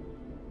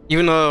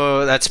 Even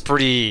though that's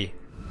pretty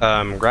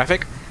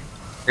graphic,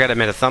 I gotta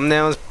admit, a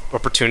thumbnails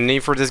opportunity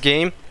for this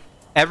game.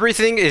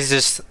 Everything is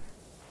just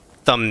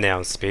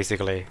thumbnails,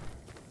 basically.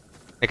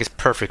 Like it's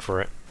perfect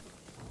for it.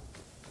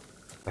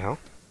 What the hell?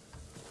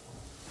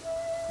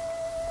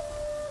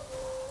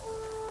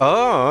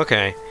 Oh,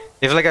 okay.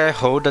 If like I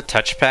hold the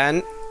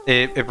touchpad,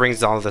 it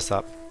brings all this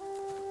up.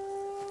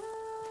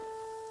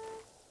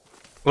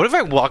 What if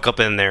I walk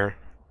up in there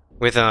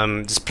with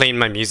just playing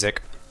my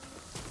music?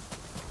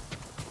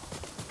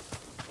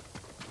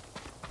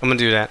 I'm gonna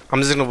do that.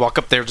 I'm just gonna walk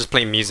up there just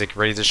playing music,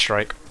 ready to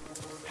strike.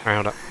 Alright,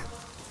 hold up.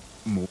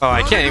 Oh,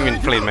 I can't even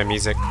play my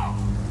music.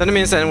 That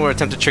means anyone will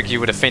attempt to trick you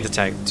with a feint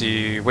attack. Do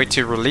you wait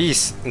to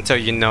release until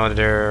you know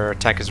their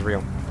attack is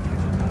real?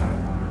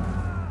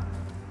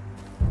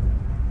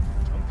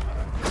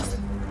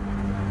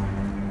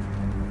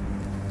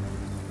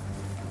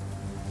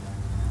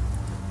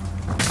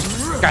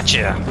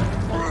 Gotcha!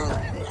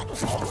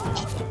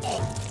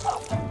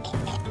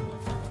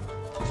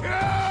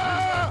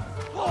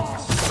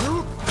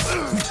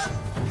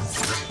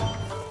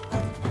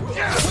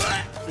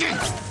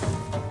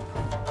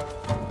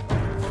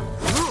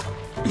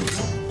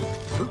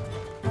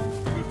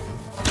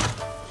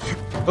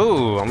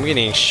 Oh, I'm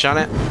getting shot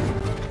at.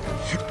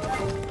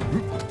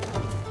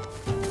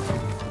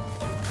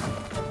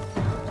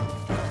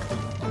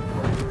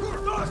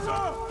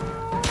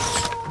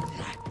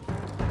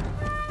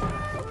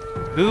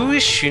 Who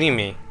is shooting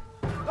me?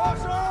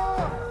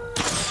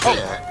 Oh!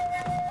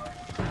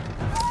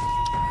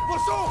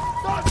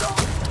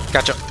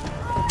 Gotcha.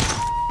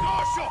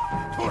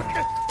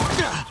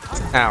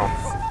 Ow.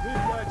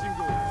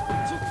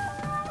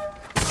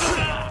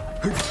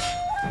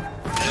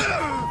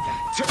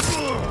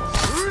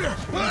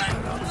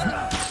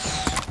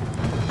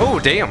 Oh,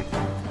 damn.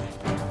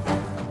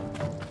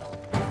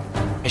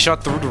 He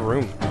shot through the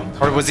room.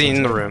 Or was he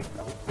in the room?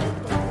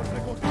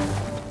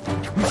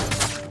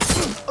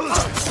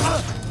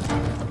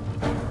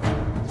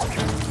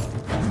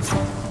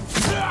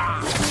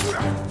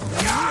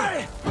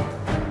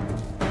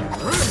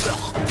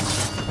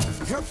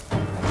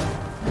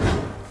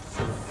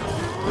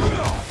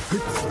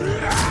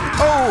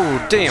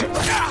 Oh, damn.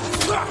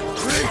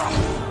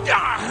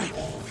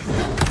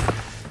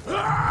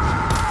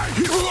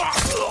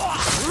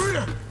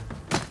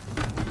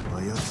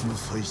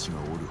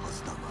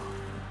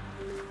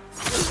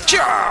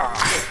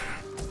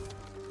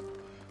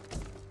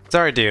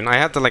 Sorry, dude. I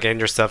have to like end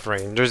your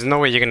suffering. There's no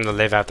way you're gonna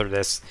live after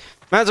this.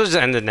 Might as well just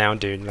end it now,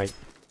 dude. Like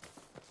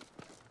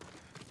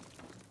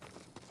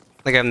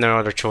I have no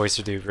other choice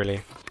to do,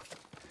 really.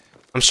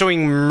 I'm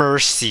showing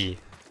mercy.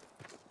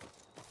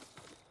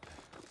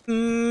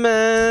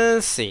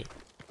 Mercy.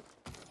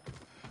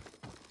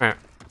 Alright.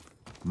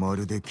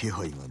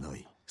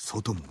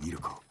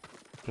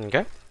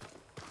 Okay.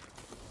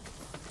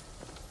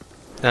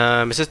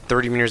 It says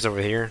 30 meters over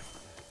here.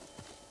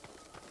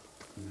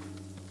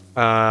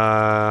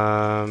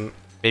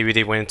 Maybe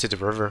they went into the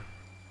river.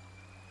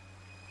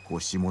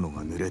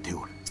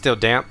 Still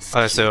damp.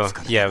 So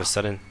yeah, it was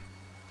sudden.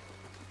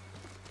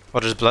 Oh,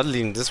 there's blood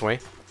leading this way.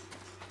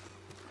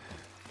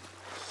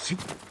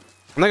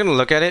 I'm not gonna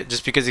look at it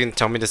just because you can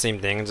tell me the same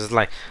thing. I'm just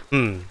like,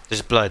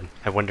 there's blood.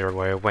 I wonder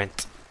where it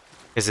went.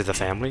 Is it the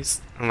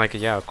families? I'm like,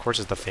 yeah, of course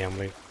it's the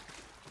family.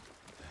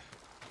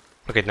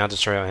 Okay, now the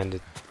trial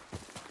ended.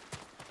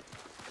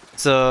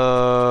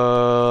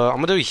 So I'm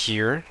gonna do it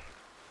here.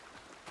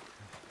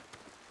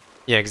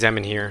 Yeah,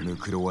 examine here.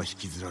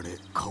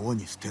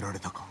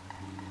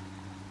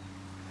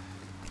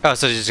 Oh,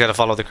 so you just gotta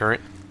follow the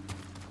current.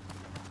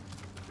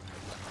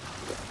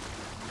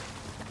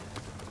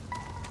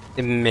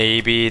 And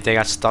maybe they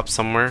got stopped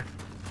somewhere.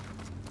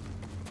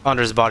 Oh,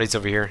 there's bodies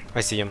over here.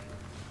 I see him.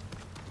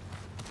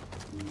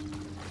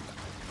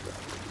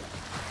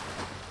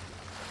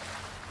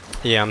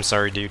 Yeah, I'm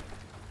sorry, dude.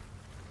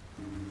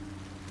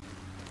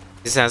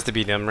 This has to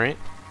be them, right?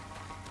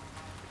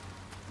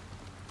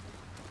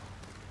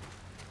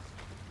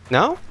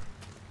 No?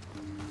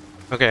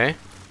 Okay.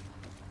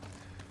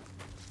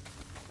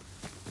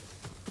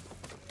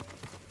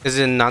 Is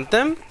it not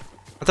them?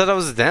 I thought that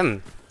was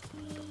them.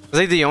 It's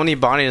like the only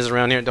bodies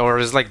around here, or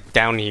it's like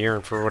down here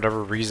for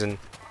whatever reason.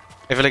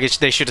 I feel like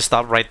they should have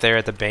stopped right there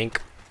at the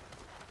bank.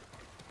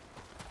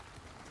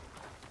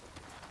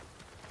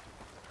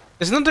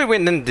 There's no way they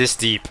went in this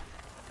deep.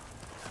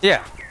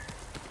 Yeah.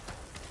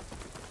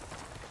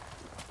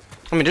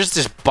 I mean, there's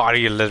just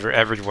body litter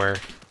everywhere.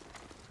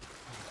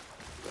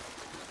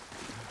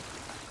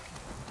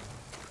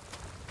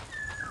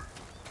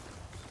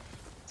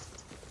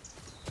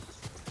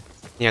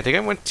 Yeah, I think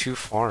I went too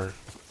far.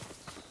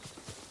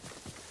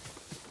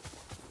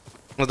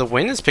 Well, the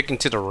wind is picking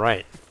to the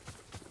right.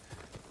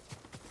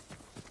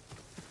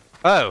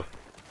 Oh.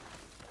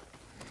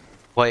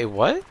 Wait,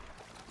 what?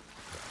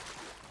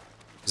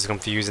 Just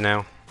confused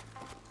now.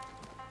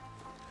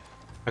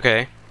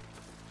 Okay.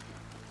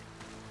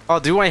 Oh,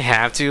 do I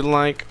have to,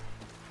 like,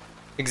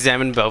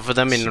 examine both of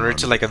them in order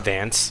to, like,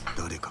 advance?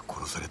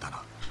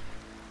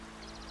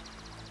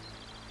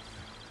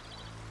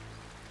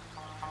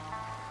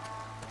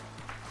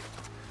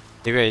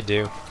 Maybe I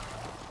do.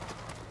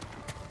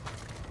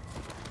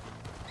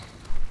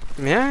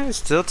 Yeah, it's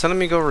still telling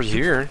me to go over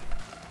here.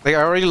 Like,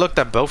 I already looked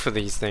at both of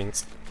these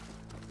things.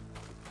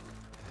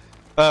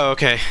 Oh,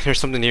 okay. There's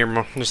something here.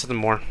 There's something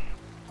more.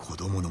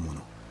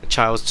 A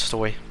child's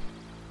toy.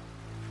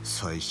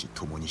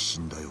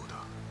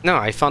 No,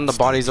 I found the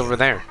bodies over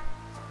there.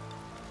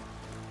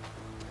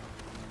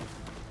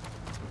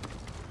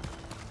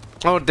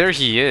 Oh, there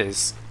he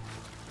is.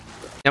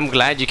 I'm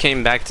glad you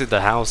came back to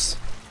the house.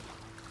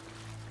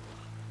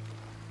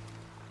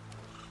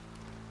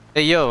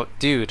 Hey, yo,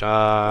 dude,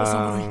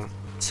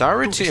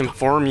 sorry to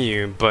inform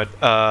you, but,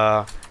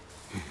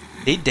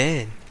 they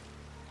dead.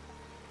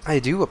 I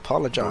do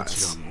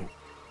apologize.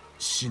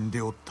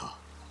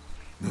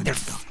 They're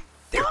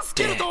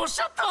dead.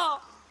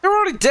 They're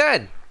already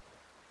dead!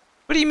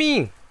 What do you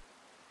mean?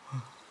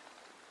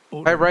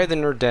 I rather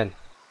than they're dead.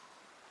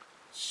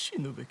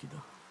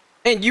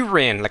 And you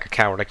ran like a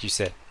coward, like you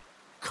said.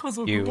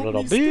 You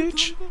little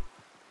bitch.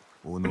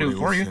 What do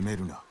for you?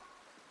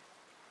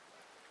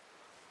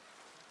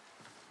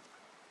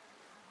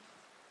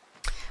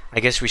 I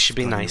guess we should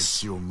be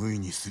nice. Oh,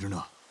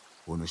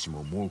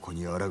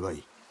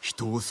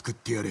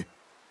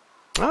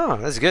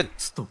 that's good.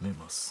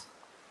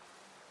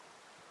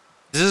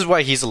 This is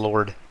why he's a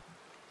lord.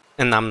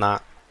 And I'm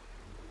not.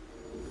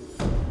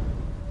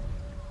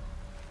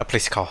 A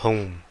place called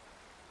home.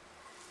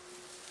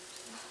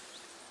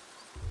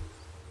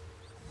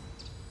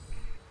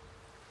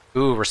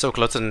 Ooh, we're so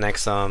close to the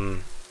next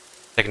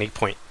technique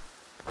point.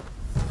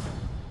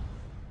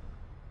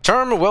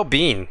 Charm of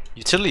well-being.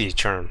 Utility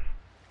charm.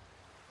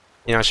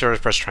 You know, sure,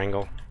 press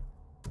triangle.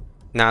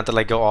 Now I have to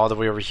like go all the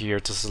way over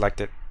here to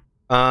select it.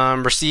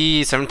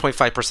 Receive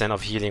 7.5%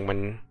 of healing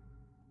when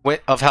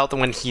of health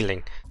when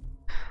healing.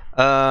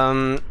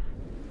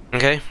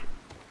 Okay.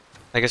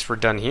 I guess we're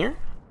done here.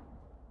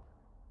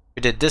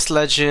 We did this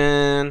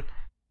legend.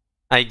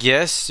 I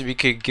guess we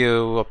could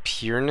go up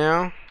here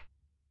now.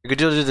 We could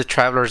do the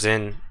Traveler's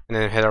Inn and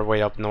then head our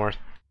way up north.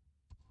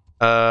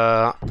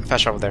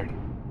 Fast travel there.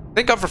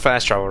 Thank God for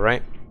fast travel,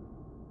 right?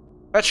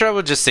 Fast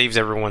travel just saves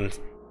everyone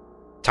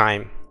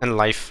time and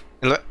life.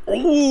 And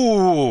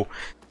ooh,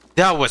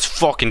 that was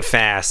fucking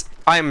fast.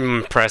 I'm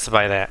impressed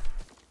by that.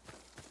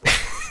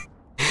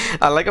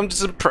 I'm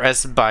just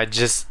impressed by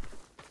just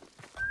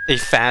a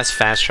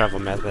fast travel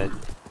method.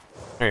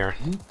 There you are.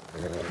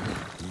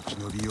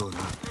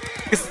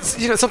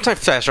 You know, sometimes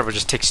fast travel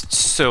just takes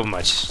so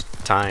much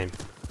time.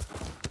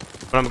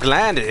 But I'm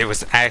glad it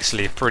was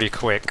actually pretty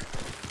quick.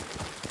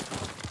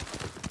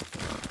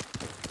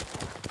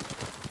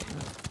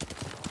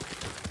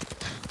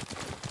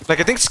 Like,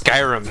 I think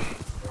Skyrim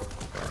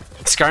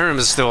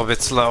is still a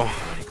bit slow.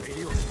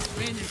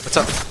 What's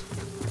up?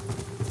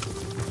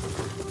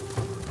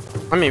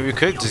 I mean, we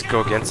could just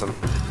go against them.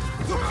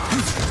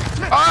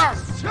 Ah!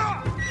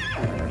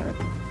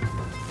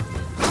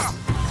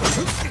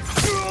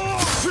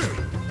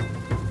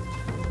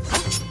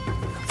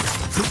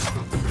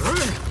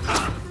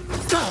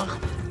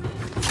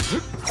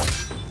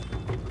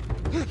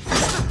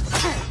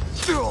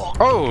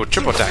 Oh,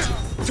 triple attack.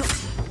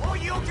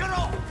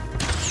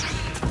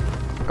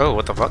 Oh,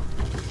 what the fuck?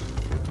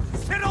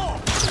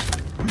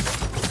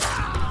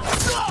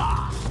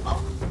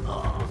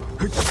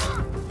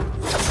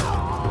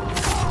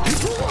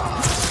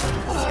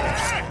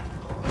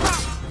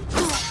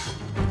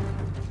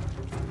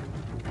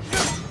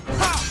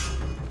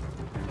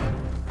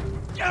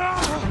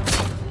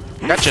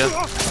 Gotcha.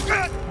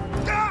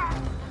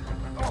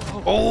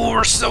 Oh,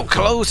 we're so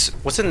close.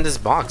 What's in this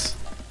box?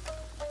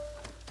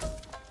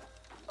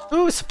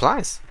 Ooh,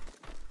 supplies.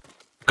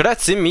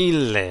 Grazie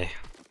mille.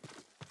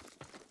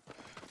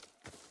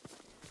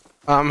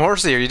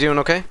 Horsey, are you doing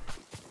okay?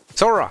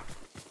 Sora.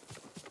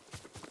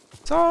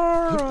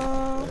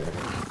 Sora.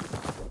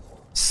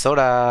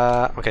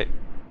 Soda. Okay.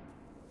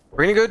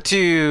 We're gonna go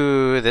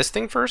to this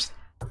thing first.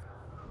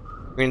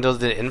 We're gonna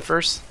build it in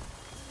first.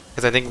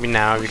 Because I think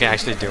now we can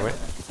actually do it.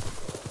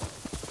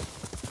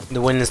 The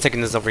wind is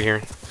taking this over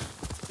here.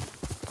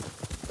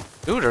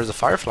 Ooh, there's a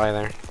firefly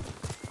there.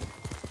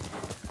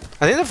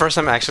 I think the first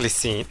time I actually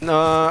seen... No,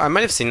 I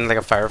might have seen like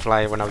a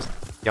firefly when I was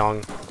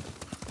young.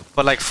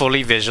 But like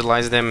fully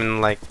visualize them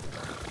and like...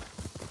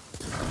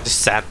 just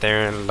sat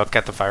there and looked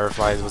at the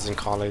fireflies was in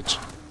college.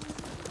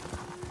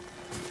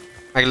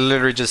 I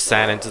literally just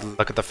sat and just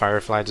look at the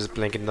firefly, just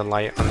blinking the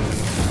light on...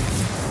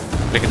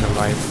 blinking the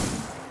light.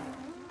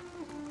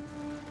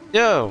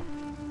 Yo!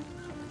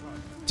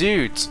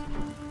 Dudes!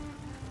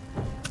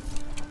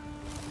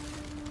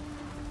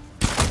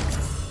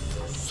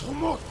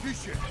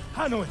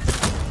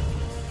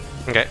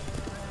 Okay.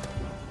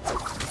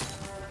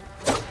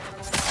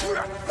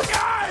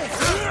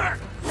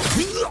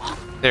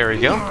 There we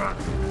go.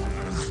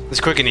 It's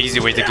a quick and easy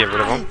way to get rid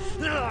of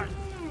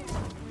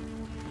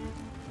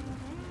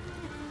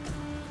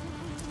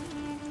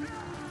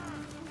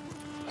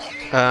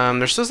them.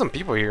 There's still some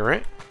people here,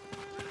 right?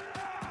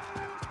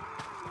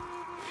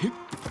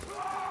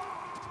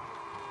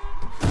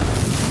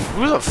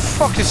 Who the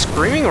fuck is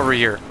screaming over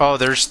here? Oh,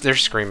 they're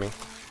screaming.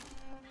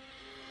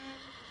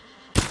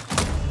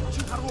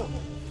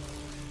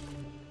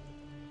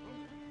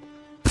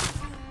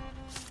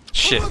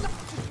 Shit.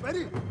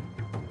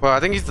 Well, I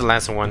think he's the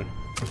last one.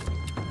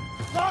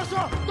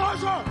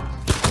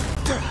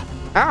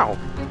 Ow!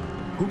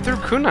 Who threw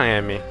kunai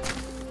at me?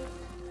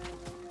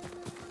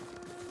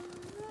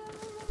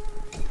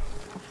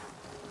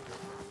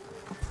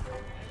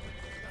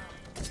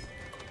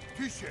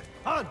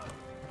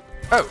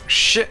 Oh,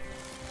 shit.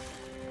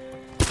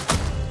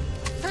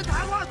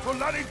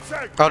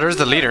 Oh, there's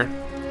the leader.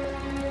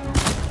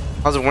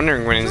 I was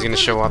wondering when he's gonna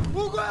show up.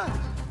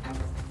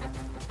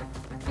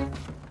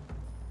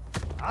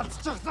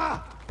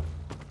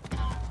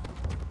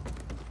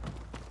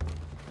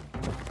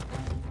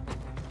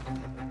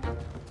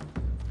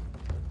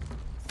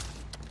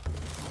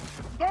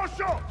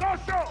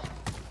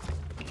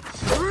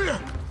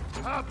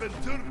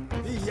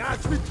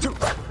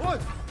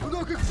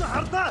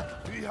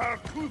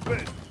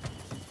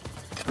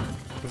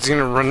 He's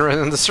gonna run around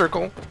in the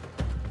circle.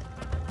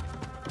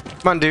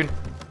 Come on, dude.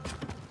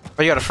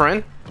 Oh, you got a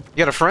friend? You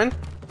got a friend?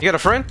 You got a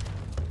friend?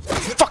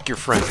 Fuck your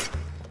friend.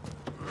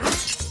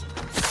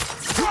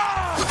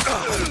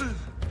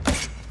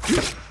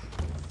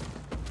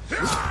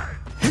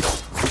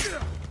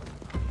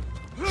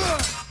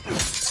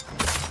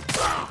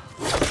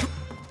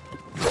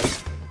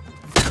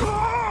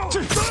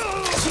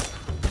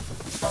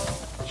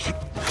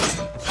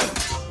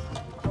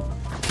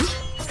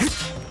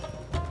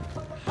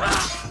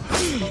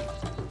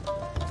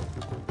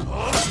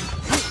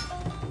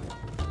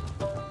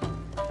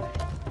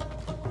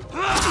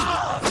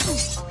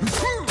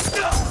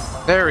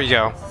 There we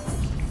go.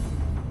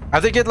 I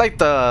have to get like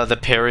the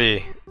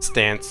parry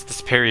stance.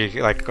 This parry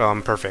like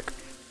perfect.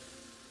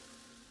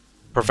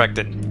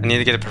 Perfected. I need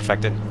to get it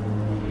perfected.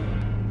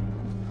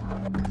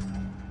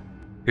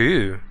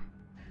 Ooh.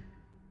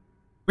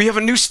 We have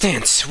a new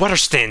stance. Water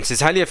stance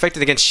is highly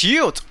effective against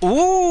shield.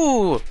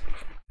 Ooh.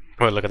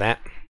 Oh, look at that.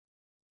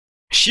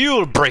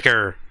 Shield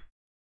breaker.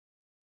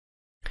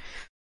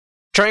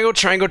 Triangle,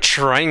 triangle,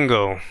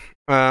 triangle.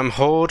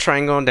 Hold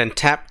triangle and then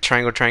tap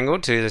triangle, triangle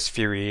to this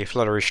Fury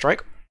Fluttery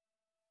Strike.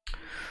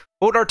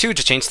 Hold R2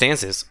 to change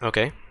stances.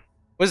 Okay.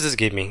 What does this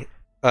give me?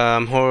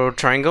 Hold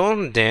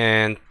triangle,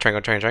 then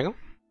triangle, triangle, triangle.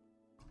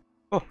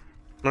 Oh,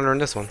 I'm gonna learn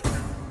this one.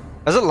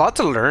 There's a lot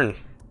to learn.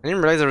 I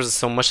didn't realize there was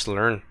so much to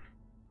learn.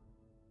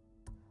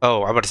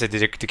 Oh, I'm about to say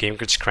the game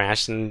just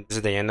crashed and this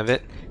is the end of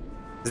it.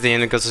 This is the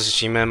end of Ghost of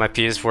Tsushima and my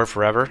PS4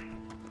 forever.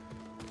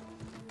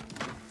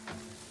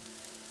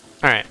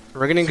 Alright,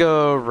 we're gonna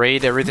go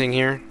raid everything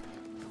here.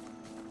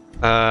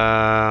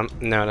 No,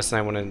 that's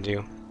not what I want to do.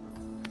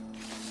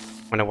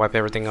 I want to wipe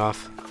everything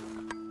off.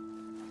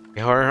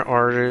 Hard,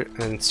 order,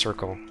 and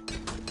circle.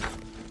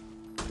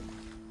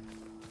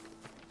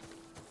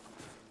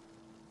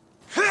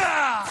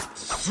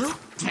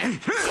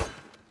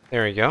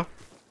 There we go.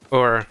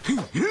 Or...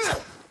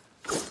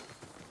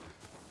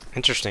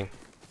 Interesting.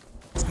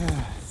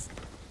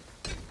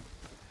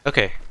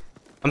 Okay.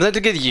 I'm going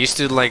to get used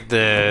to like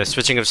the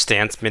switching of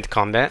stance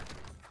mid-combat.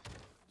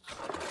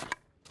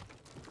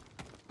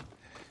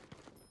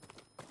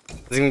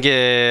 It's gonna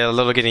get a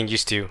little getting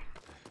used to.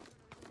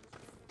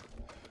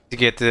 to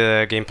get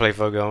the gameplay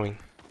flow going.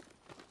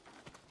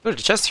 There's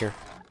a chest here.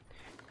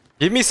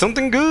 Give me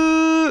something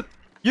good!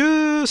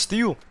 Yeah,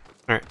 steel!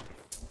 Alright.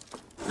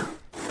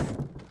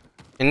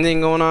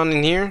 Anything going on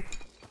in here?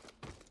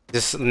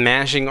 Just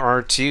mashing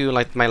R2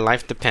 like my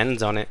life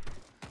depends on it.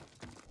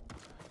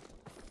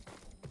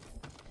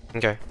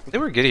 Okay, I think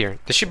we're good here.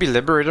 This should be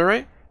liberated,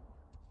 right?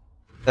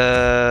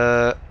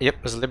 Yep,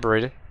 it's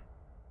liberated.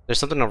 There's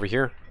something over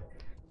here.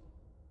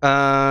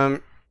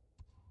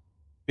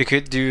 We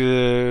could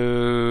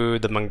do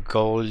the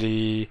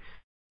Mongolian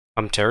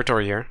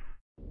territory here.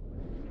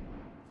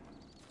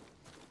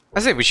 I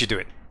say we should do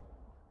it.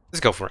 Let's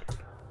go for it.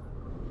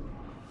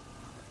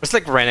 It's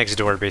like right next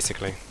door,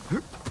 basically.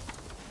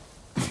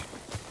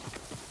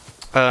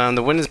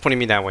 The wind is pointing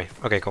me that way.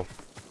 Okay, cool.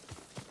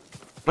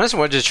 Might as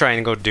well just try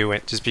and go do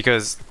it, just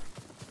because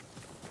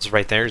it's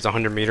right there. It's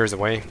 100 meters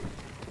away.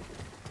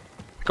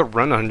 I could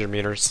run 100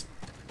 meters.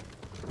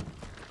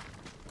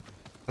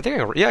 I think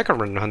I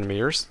could run 100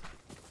 meters.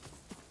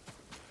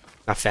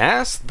 Not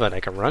fast, but I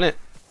can run it.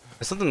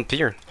 There's something up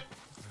here.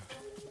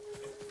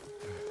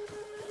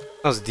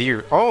 That was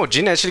deer. Oh,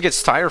 Jin actually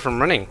gets tired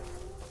from running.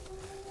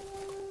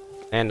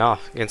 And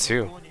off against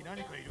who? How's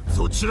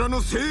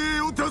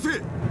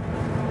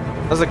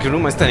the who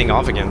am I standing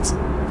off against?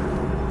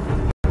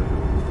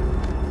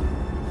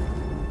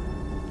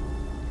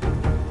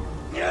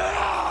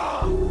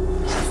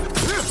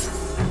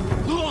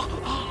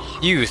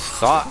 You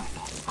thought.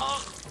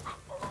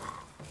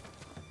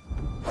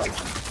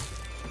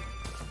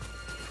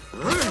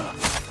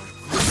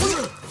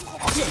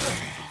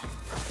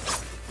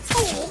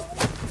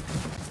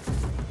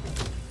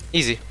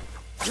 Easy.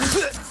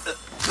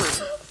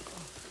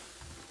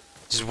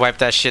 Just wipe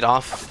that shit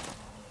off.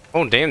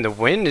 Oh damn, the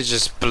wind is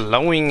just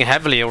blowing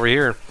heavily over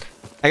here.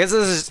 I guess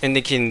this is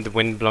indicating the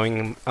wind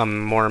blowing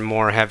more and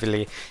more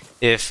heavily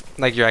if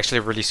like you're actually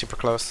really super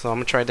close. So I'm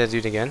gonna try that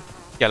dude again.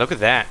 Yeah, look at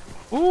that.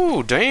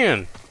 Ooh,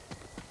 damn.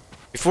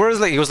 Before it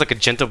was like a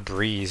gentle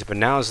breeze, but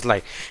now it's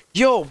like,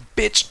 yo,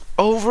 bitch,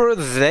 over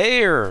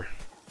there.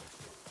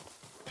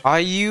 Are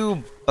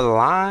you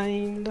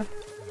blind? I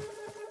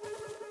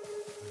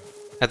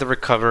have to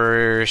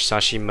recover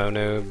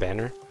Sashimono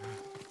banner.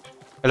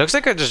 It looks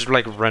like I just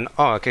like run.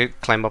 Oh, I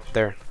could climb up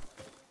there.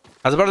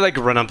 I was about to like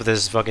run up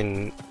this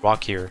fucking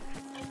rock here,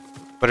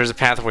 but there's a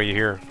pathway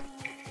here.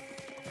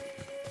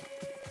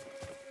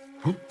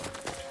 I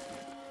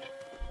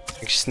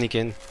can sneak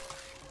in.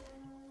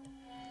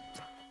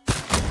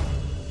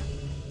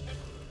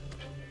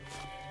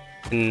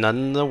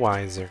 None the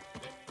wiser.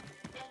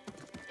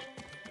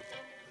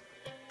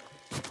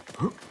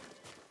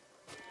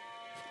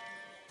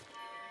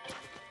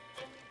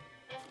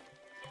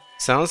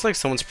 Sounds like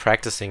someone's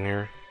practicing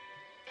here.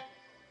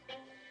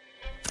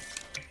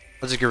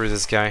 Let's just get rid of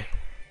this guy.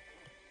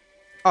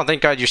 Oh,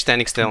 thank God you're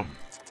standing still.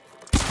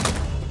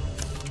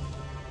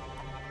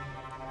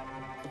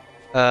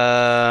 There's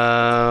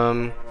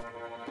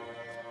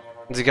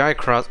a guy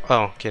across.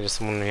 Oh, okay, there's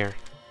someone here.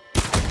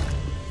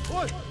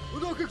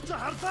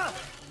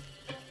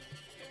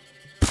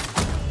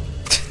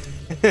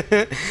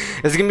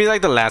 It's gonna be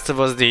like The Last of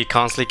Us. They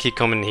constantly keep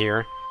coming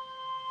here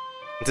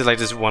into like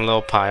this one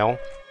little pile.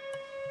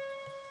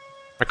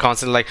 They're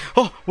constantly like,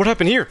 oh, what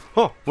happened here?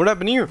 Oh, what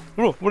happened here?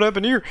 Oh, what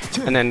happened here?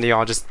 And then they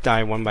all just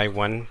die one by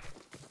one.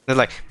 They're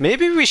like,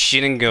 maybe we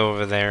shouldn't go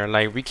over there.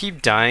 Like, we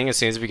keep dying as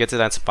soon as we get to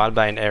that spot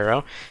by an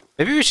arrow.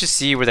 Maybe we should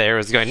see where the arrow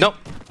is going. Nope.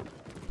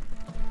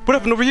 What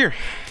happened over here?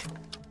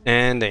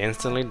 And they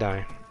instantly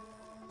die.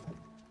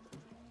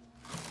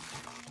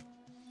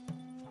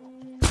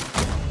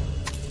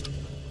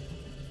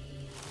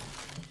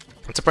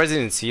 I'm surprised I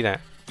didn't see that.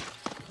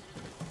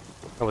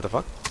 Oh, what the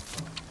fuck?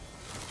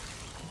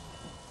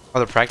 Oh,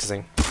 they're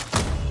practicing.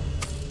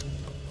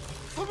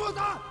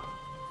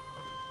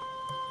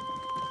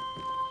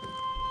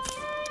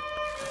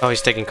 Oh,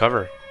 he's taking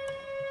cover.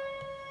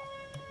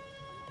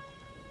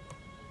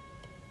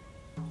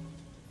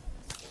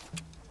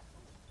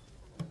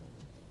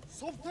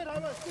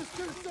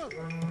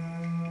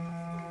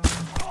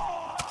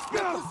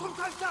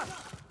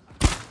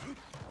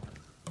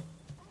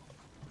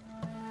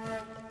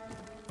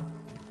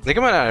 I think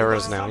I'm out of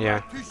arrows now,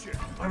 yeah.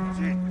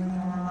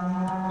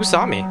 Who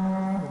saw me?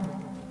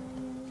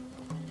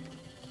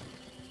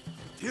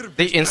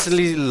 They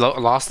instantly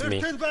lost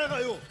me. I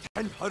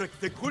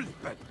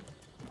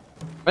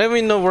don't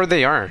even know where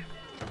they are.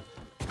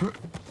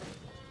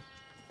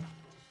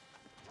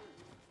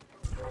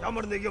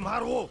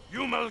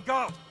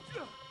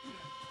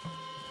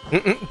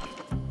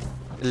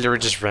 Literally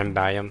just ran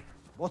by him.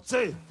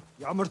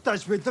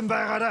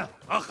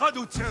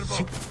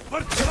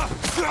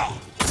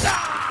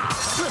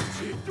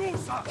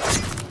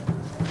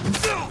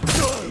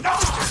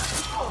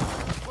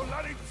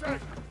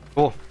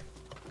 Cool.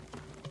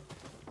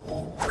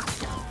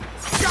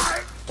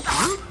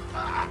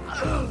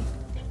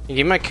 You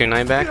give my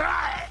kunai back?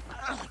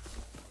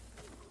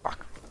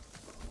 Fuck.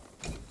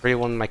 Really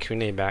want my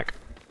kunai back.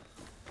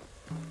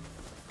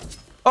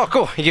 Oh,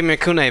 cool. You give me a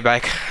kunai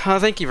back. Oh,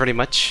 thank you very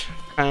much.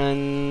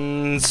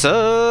 And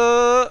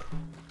so...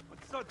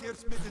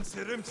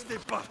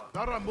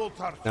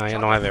 No, I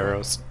don't have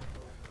arrows.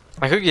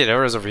 I could get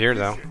arrows over here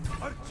though.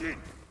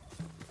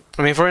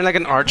 I mean, for like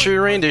an archery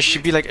range, there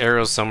should be like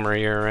arrows somewhere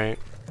here, right?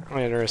 Oh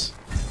yeah, there is.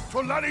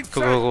 Cool,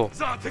 cool, cool.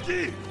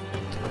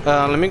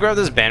 Let me grab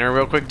this banner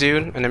real quick,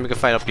 dude, and then we can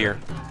fight up here.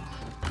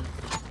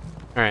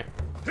 Alright.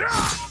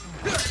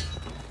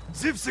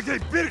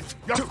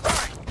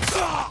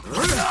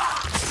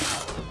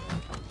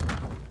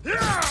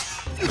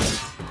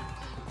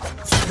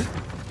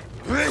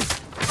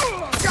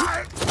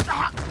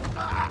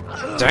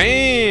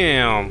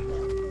 Damn!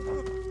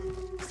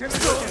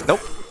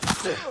 Nope.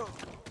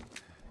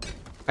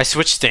 I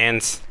switched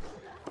stands.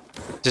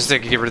 Just to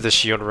get rid of the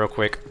shield real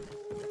quick.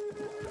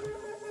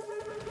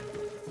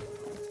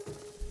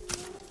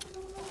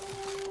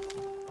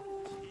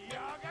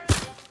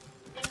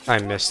 I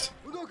missed.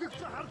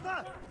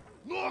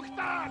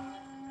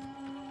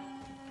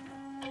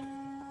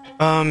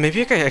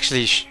 Maybe I could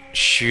actually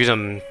shoot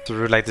him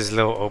through like this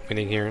little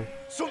opening here.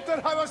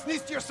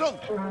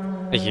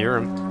 I hear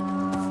him.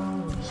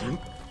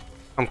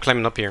 I'm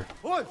climbing up here.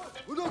 I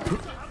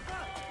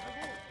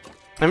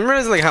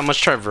remember like how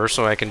much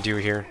traversal I can do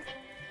here.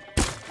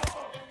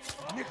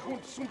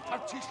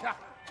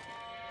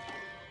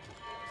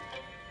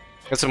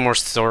 Got some more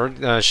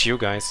sword, shield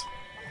guys.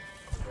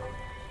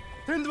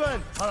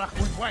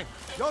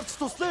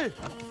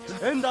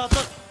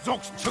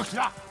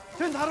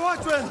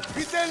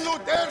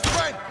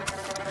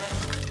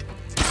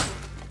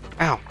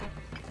 Ow.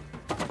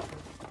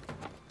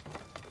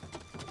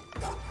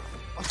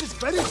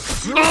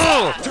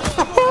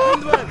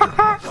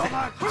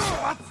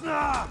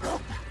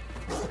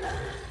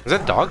 Is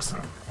that dogs?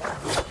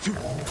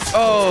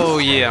 Oh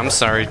yeah, I'm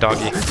sorry,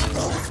 doggy.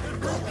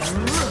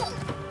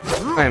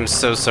 I am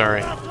so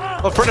sorry.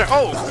 Oh, predator!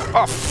 Oh,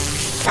 oh,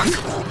 fuck!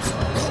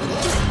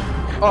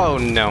 Oh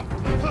no!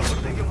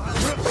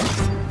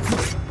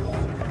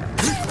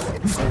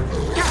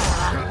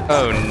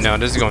 Oh no,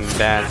 this is going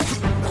bad.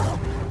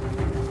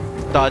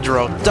 Dodge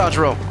roll, dodge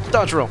roll,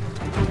 dodge roll.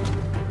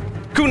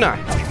 Kunai.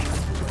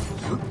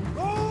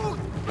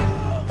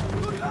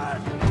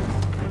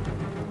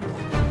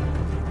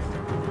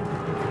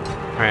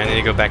 Alright, I need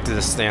to go back to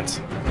this stance.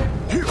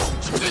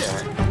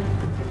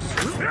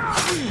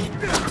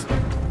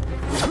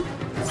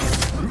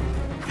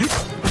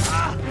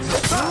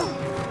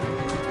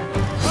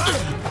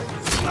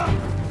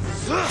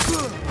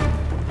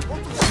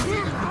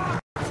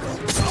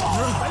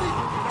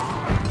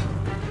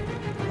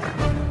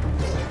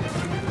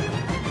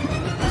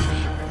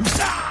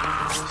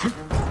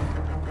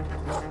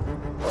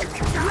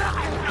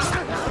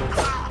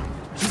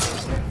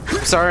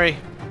 Sorry.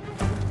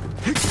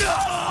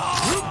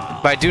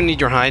 But I do need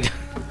your hide.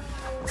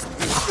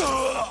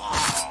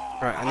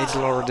 Alright, I need to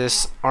lower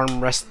this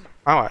armrest.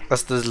 Oh,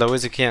 that's as low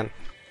as you can.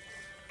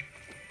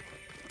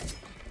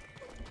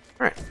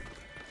 Alright.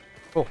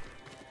 Cool.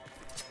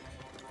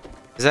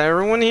 Is that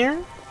everyone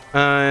here?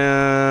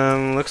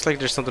 Looks like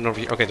there's something over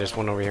here. Okay, there's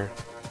one over here.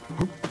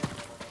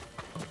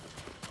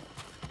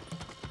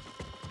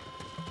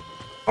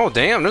 Oh,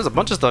 damn, there's a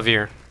bunch of stuff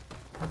here.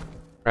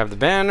 Grab the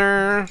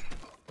banner.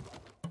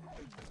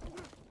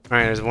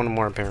 Alright, there's one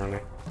more apparently.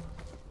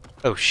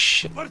 Oh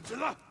shit. How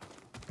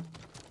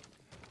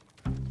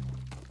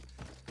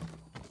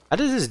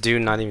did this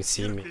dude not even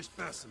see me?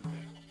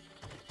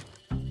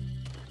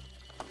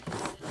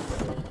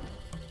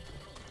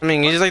 I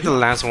mean, he's like the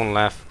last one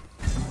left.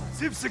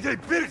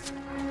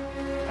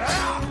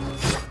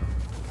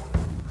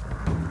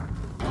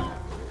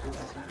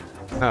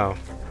 Oh.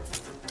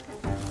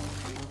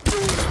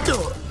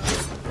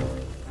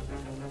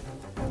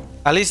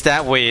 At least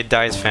that way it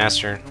dies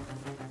faster.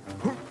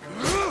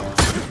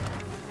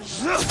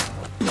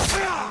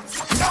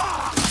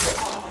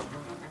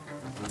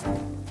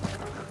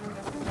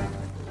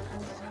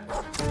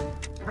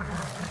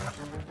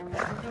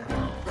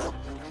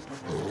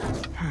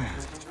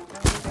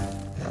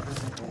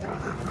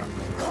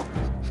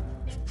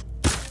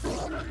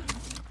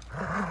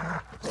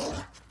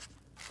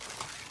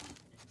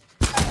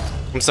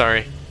 I'm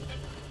sorry.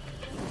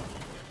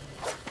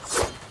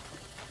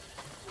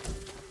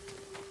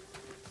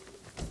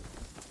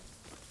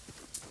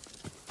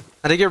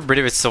 I think get rid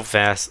of it so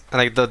fast. I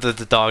like the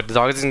dog. The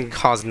dog doesn't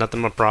cause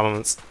nothing but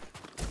problems.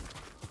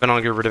 But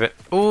I'll get rid of it.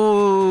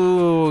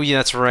 Ooh, yeah,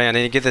 that's right. I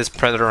need to get this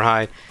predator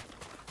hide.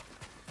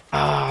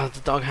 Ah, the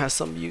dog has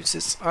some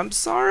uses. I'm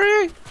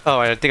sorry. Oh,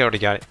 I think I already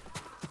got it.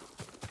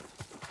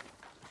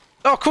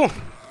 Oh, cool.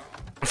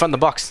 I found the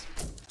box.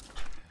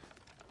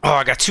 Oh,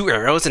 I got 2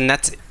 arrows and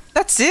that's it.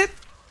 That's it?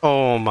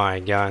 Oh my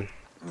god.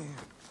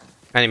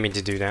 I didn't mean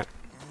to do that.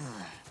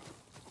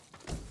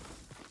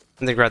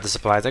 And they grab the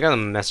supplies. I got a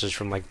message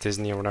from like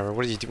Disney or whatever.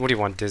 What do you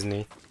want,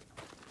 Disney?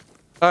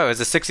 Oh, it's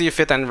the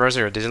 65th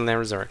anniversary of Disneyland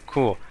Resort.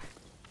 Cool.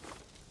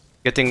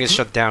 Good thing it's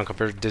shut down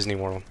compared to Disney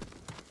World.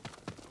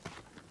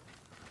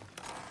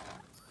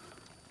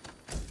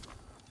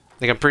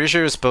 Like I'm pretty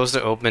sure it's supposed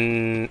to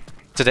open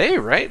today,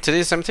 right?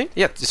 Today's 17th?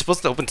 Yeah, it's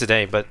supposed to open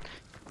today, but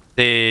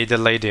they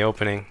delayed the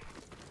opening.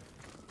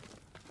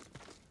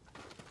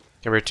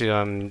 compared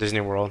to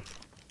Disney World.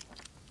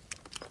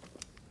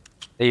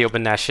 They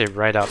opened that shit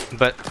right up,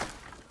 but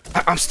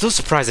I'm still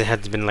surprised it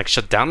had been like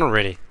shut down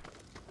already.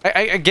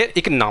 I get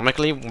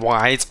economically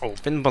why it's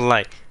open, but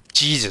like,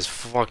 Jesus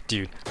fuck,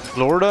 dude,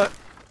 Florida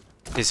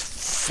is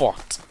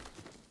fucked.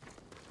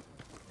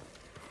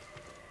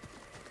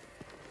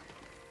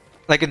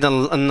 Like in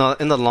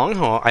the long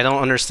haul, I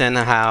don't understand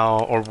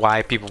how or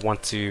why people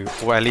want to,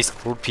 or at least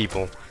old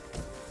people,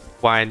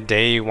 why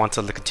they want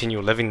to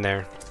continue living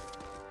there.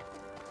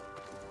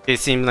 It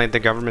seems like the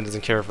government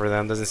doesn't care for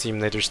them. Doesn't seem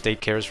like their state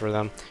cares for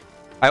them.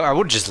 I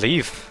would just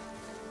leave,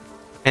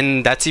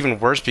 and that's even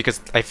worse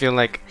because I feel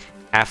like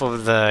half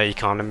of the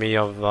economy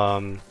of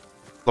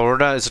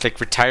Florida is like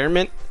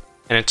retirement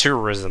and then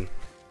tourism,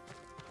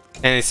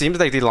 and it seems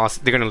like they're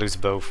gonna lose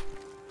both.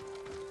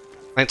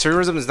 And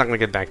tourism is not gonna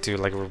get back to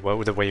like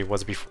the way it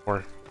was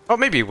before. Oh,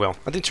 maybe it will.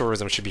 I think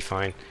tourism should be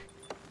fine,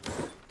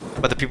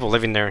 but the people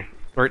living there,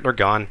 they're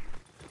gone.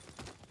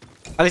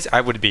 At least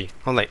I would be.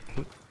 I'm like,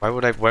 why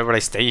would I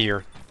stay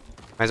here?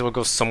 Might as well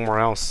go somewhere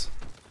else.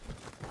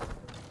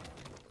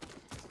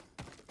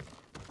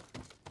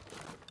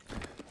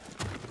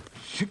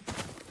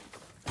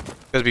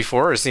 Because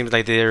before it seems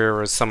like there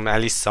was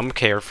at least some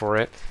care for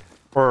it,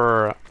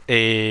 or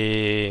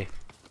a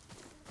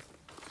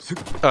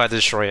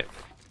destroy it,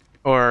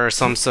 or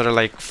some sort of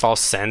like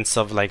false sense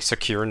of like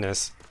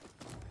secureness.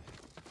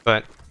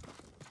 But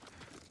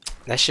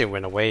that shit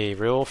went away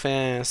real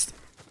fast.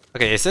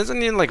 Okay, it says I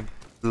need like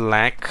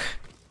black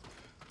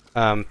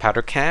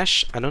powder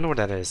cache. I don't know what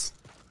that is.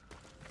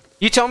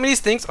 You tell me these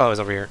things. Oh, it's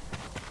over here.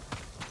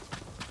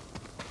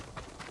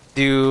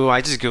 Do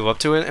I just go up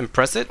to it and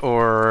press it,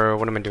 or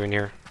what am I doing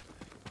here?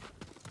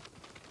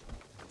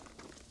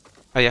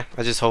 Oh yeah,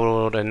 I just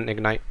hold and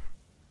ignite.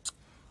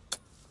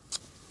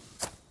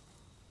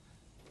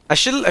 I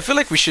feel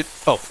like we should.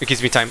 Oh, it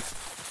gives me time.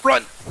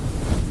 Run!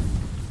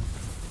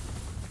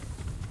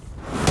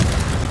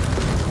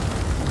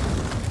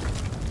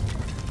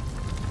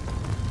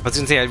 I was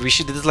gonna say we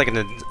should do this like in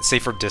a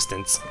safer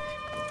distance,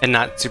 and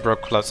not super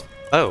close.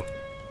 Oh.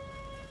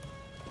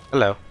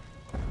 Hello.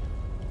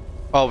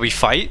 Oh, we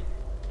fight?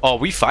 Oh,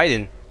 we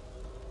fighting.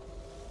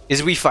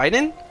 Is we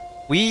fighting?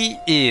 We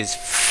is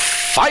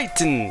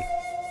fighting.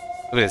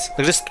 Look at this. Look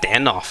at this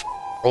standoff.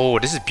 Oh,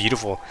 this is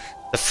beautiful.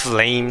 The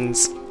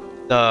flames,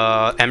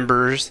 the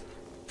embers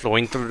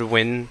flowing through the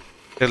wind,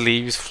 the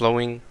leaves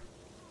flowing.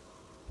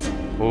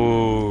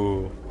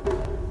 Ooh.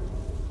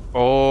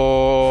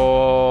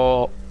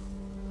 Oh.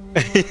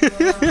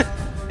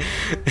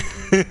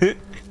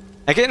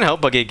 I can't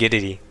help but get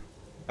giddity.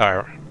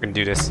 Alright, we're gonna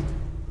do this.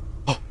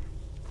 Oh.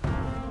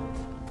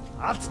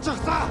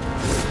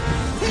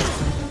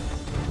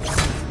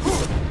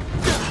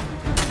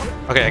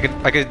 Okay,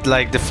 I could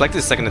like deflect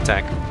his second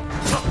attack.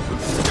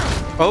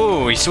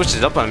 Oh, he switched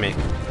it up on me.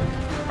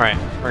 Alright,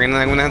 I'm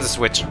gonna have to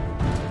switch.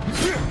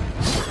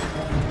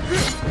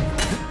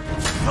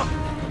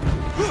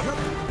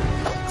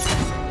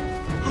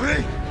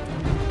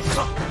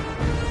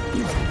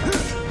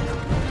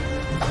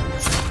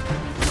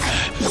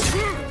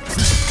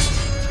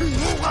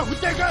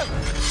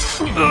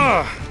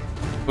 Ugh.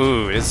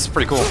 Ooh, this is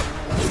pretty cool.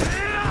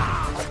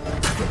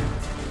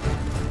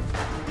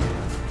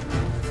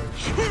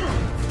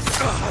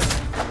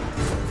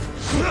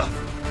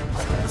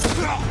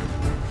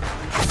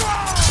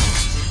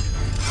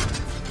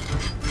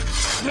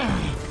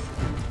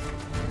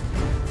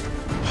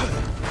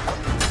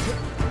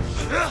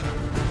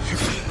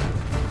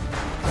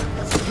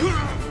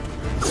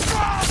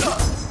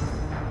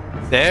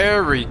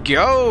 There we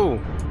go.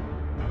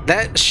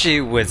 That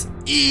shit was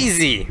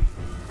easy.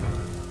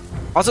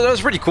 Also, that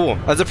was pretty cool.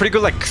 That was a pretty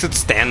good like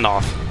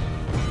standoff.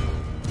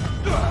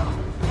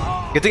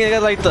 Good thing I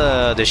got like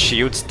the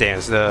shield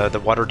stance,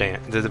 the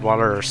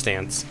water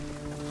stance.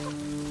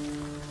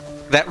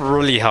 That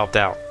really helped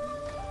out.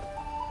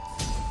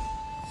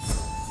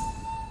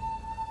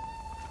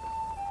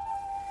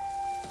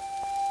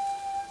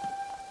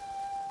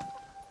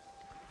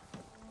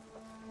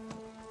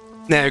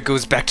 Now it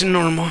goes back to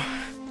normal.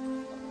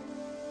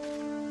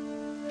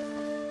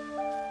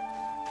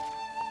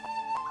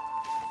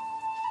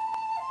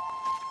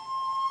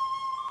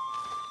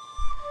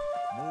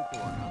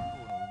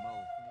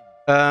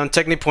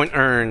 Technique point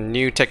earned.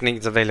 New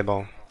techniques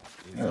available.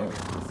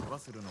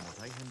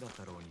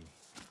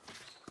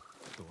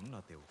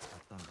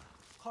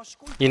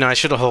 You know, I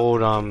should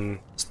hold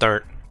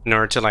start in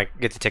order to like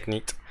get the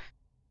technique.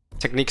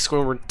 Technique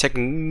score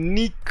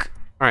technique.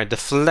 Alright,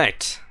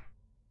 deflect.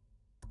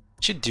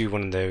 Should do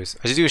one of those.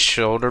 I should do a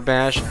shoulder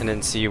bash and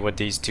then see what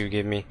these two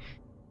give me.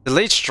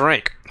 Delayed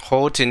strike.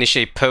 Hold to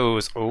initiate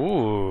pose.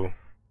 Ooh.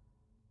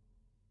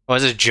 Oh,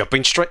 is it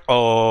jumping strike?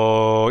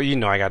 Oh, you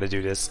know I gotta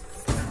do this.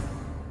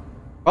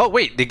 Oh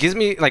wait, it gives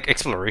me like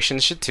exploration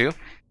shit too.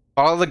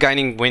 Follow the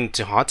guiding wind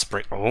to hot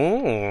spring.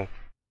 Oh.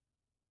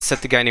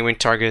 Set the guiding wind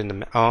target in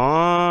the.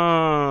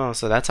 Oh,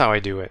 so that's how I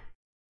do it.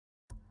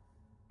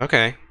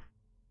 Okay.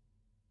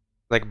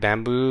 Like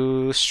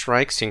bamboo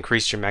strikes to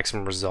increase your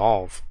maximum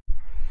resolve.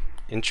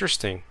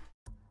 Interesting.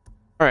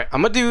 Alright,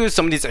 I'm gonna do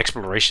some of these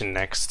exploration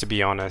next, to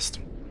be honest.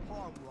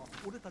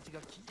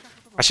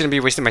 I shouldn't be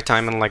wasting my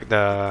time on like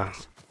the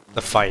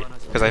fight,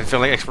 because I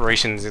feel like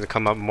exploration is gonna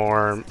come up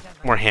more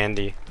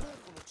handy.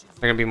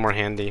 They're gonna be more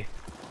handy.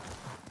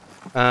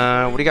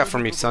 What do you got for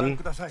me, son?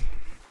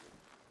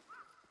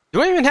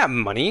 Do I even have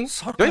money?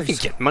 Do I even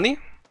get money?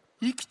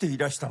 生きてい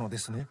らしたので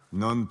すね。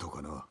なんと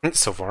かな。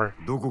 So far.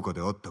 どこかで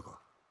あったか。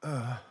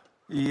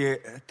いい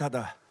え、た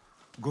だ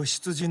ご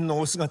出陣の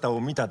お姿を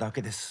見ただ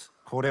けです。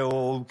これ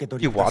をお受け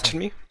取り You くださ watching い。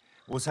 me?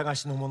 お探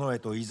しの者へ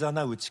と誘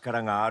う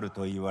力がある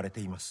と言われて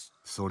います。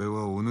それ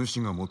はお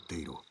主が持って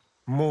いろ。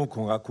猛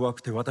虎が怖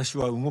くて私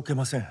は動け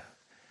ません。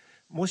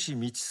もし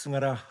道すが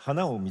ら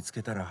花を見つ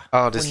けたら、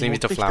 Oh, ここ just に leave 持 me っ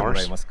to てきても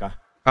らえ flowers. ますか。いろ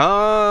い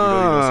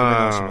ろ染め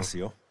直し Oh, ます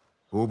よ。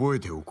覚え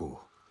てお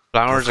こう。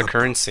 flowers are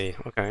currency.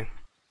 Okay.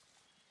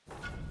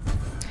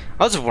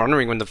 I was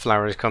wondering when the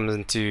flowers comes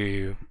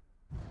into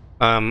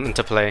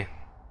play.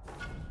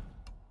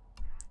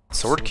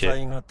 Sword 素材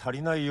kit. が足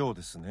りないよう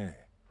ですね。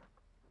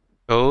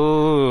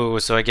 Oh,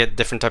 so I get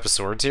different type of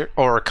swords here,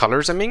 or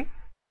colors. I mean.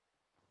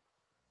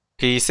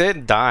 Okay, you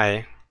said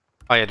dye.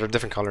 Oh yeah, they're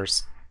different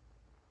colors.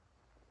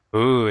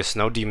 Ooh,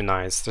 snow demon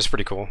eyes. That's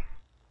pretty cool.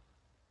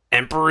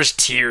 Emperor's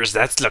Tears.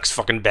 That looks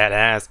fucking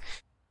badass.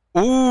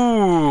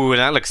 Ooh,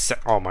 that looks.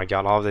 Oh my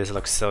god, all of this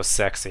looks so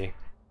sexy.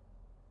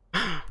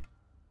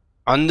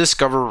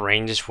 Undiscovered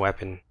ranged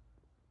weapon.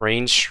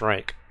 Range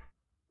strike.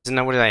 Isn't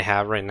that what I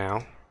have right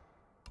now?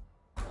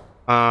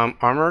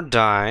 Armor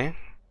dye.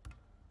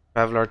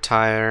 Traveler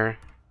attire.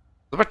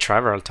 What about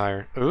traveler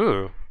attire?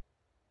 Ooh.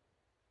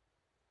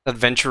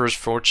 Adventurer's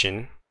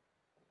fortune.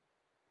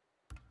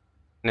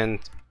 And then,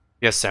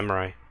 yes,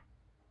 samurai.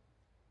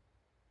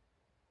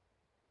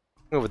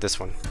 I'll go with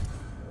this one.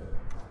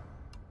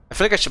 I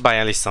feel like I should buy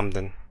at least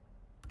something.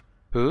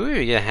 Ooh,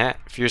 you get a hat.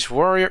 Fierce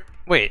warrior.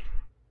 Wait.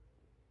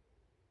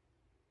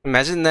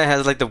 Imagine that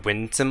has like the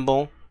wind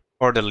symbol.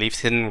 Or the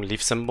hidden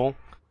leaf symbol.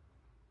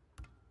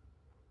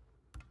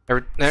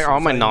 All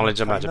my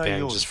knowledge about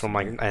Japan is just from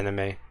like anime.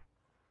 I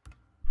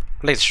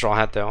like the straw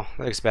hat though.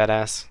 That looks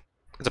badass.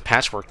 It's a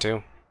patchwork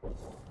too.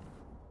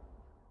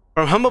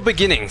 From humble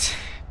beginnings.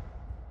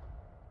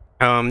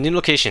 New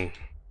location.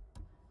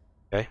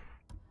 Okay.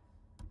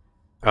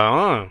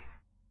 Oh.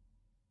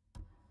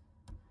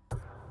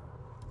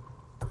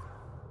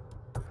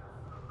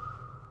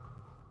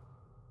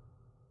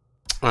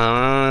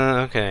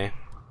 Okay.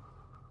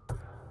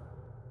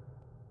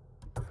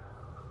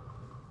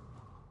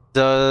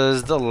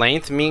 Does the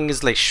length mean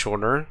it's like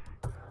shorter?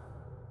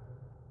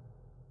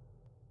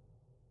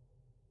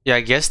 Yeah, I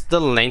guess the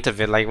length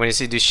of it, like when you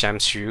see do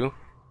Shamshu,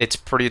 it's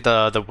pretty,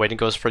 the weight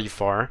goes pretty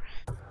far.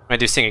 When I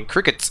do singing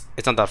crickets,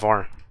 it's not that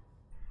far.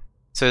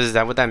 So is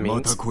that what that ま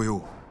means? た来よ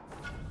う。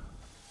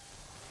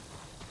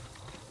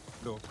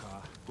どう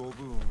かご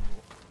分を。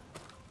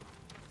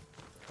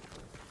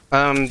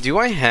 Do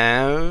I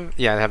have...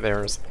 Yeah, I have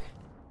arrows.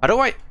 How do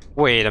I...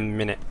 Wait a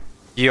minute.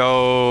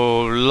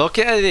 Yo, look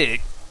at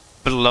it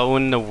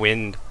blowing the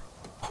wind.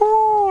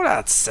 Whoo,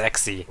 that's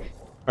sexy.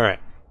 Alright.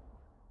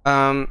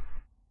 I'm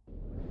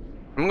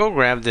gonna go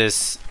grab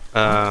this...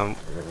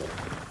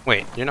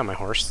 Wait, you're not my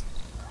horse.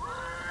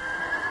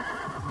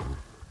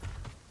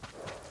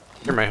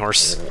 You're my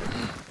horse. よ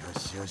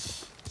しよ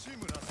し。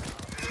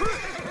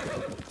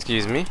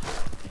 Excuse me.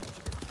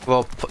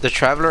 Well, the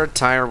traveler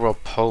attire will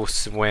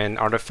pulse when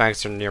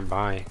artifacts are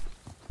nearby.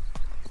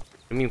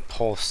 What do you mean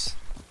pulse?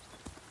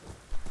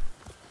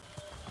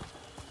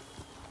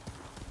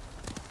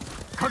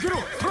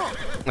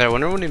 I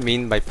wonder what you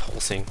mean by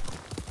pulsing.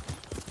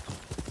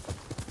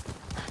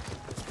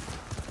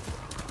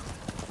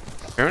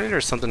 Apparently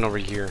there's something over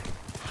here.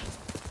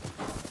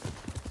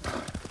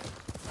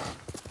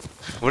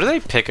 What did I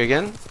pick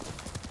again?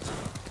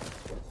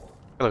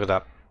 Look at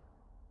that.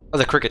 Oh,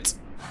 the crickets.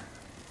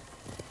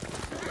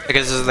 I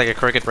guess this is like a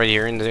cricket right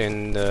here in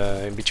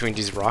between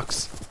these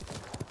rocks.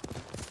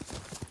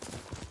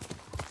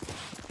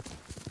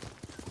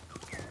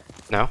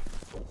 No?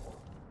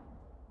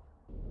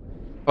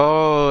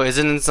 Oh, is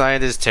it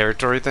inside his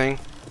territory thing?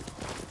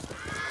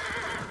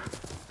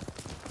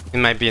 It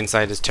might be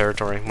inside his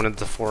territory, one of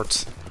the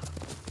forts.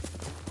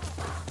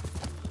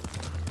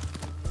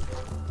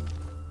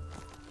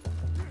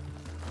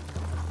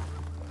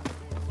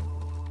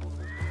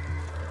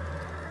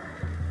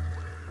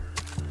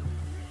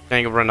 Can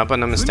I go run up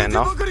on him and stand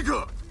off?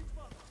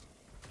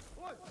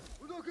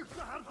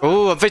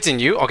 Oh, I'm facing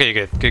you? Okay,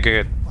 good, good,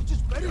 good, good.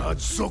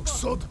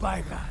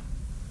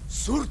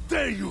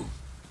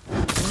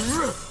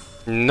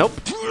 Nope.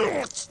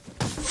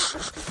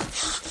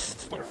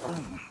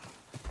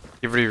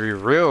 Give it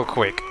real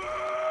quick.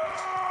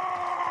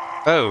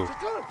 Oh.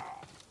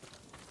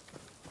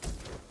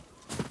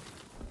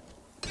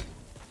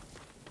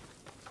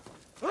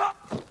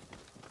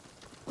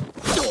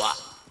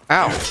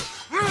 Ow.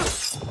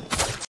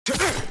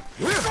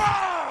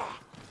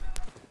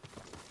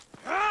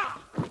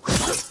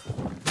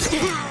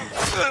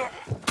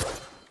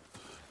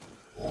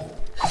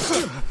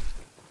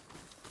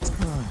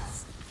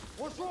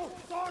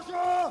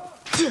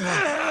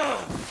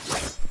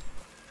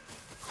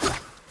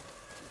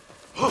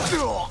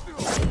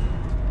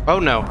 Oh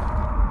no.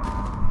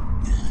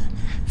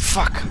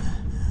 Fuck.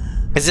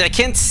 I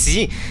can't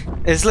see.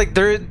 It's like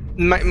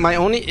my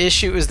only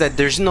issue is that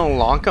there's no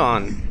lock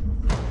on.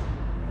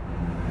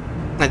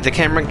 Like the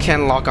camera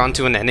can't lock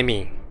onto an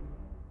enemy.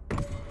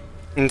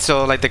 And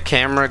so like the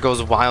camera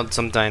goes wild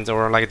sometimes,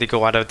 or like they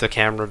go out of the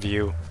camera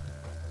view.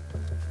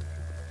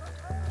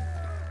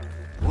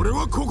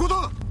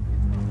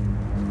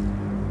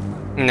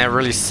 And that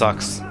really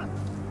sucks.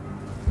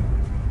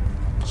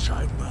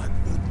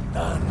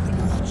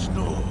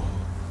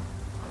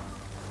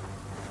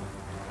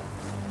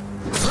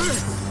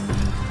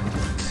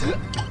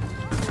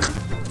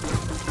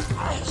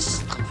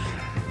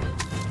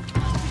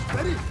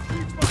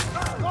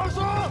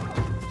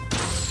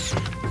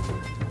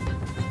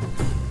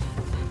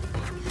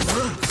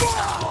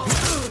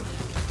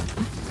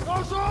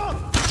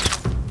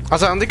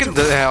 Also, I don't think it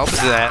helps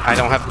that I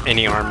don't have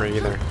any armor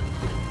either.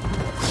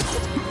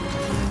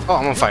 Oh,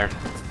 I'm on fire.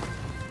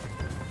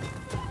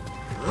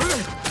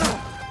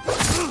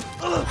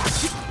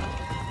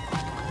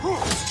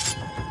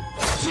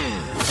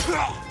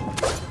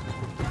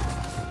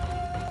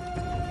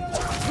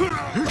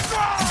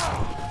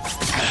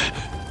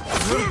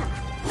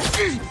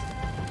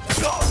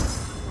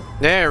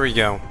 There we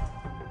go.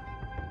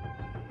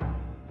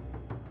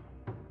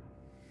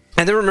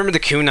 I don't remember the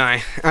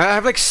kunai. I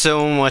have like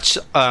so much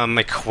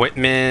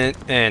equipment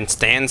and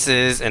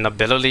stances and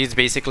abilities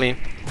basically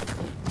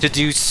to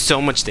do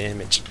so much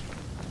damage.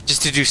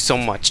 Just to do so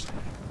much.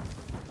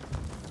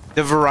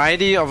 The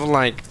variety of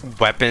like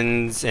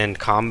weapons and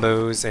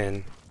combos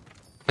and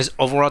his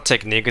overall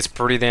technique is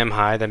pretty damn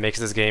high. That makes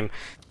this game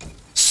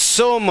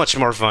so much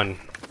more fun.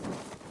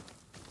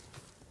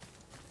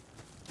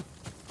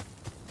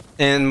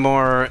 And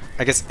more,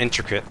 I guess,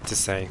 intricate to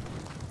say.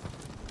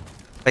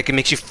 Like it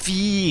makes you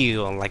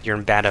feel like you're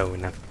in battle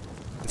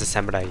as a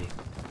samurai.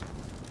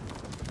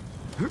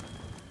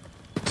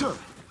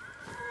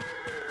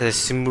 The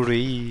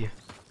samurai.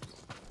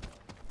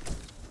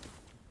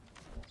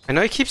 I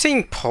know I keep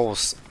saying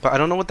pulse, but I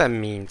don't know what that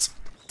means.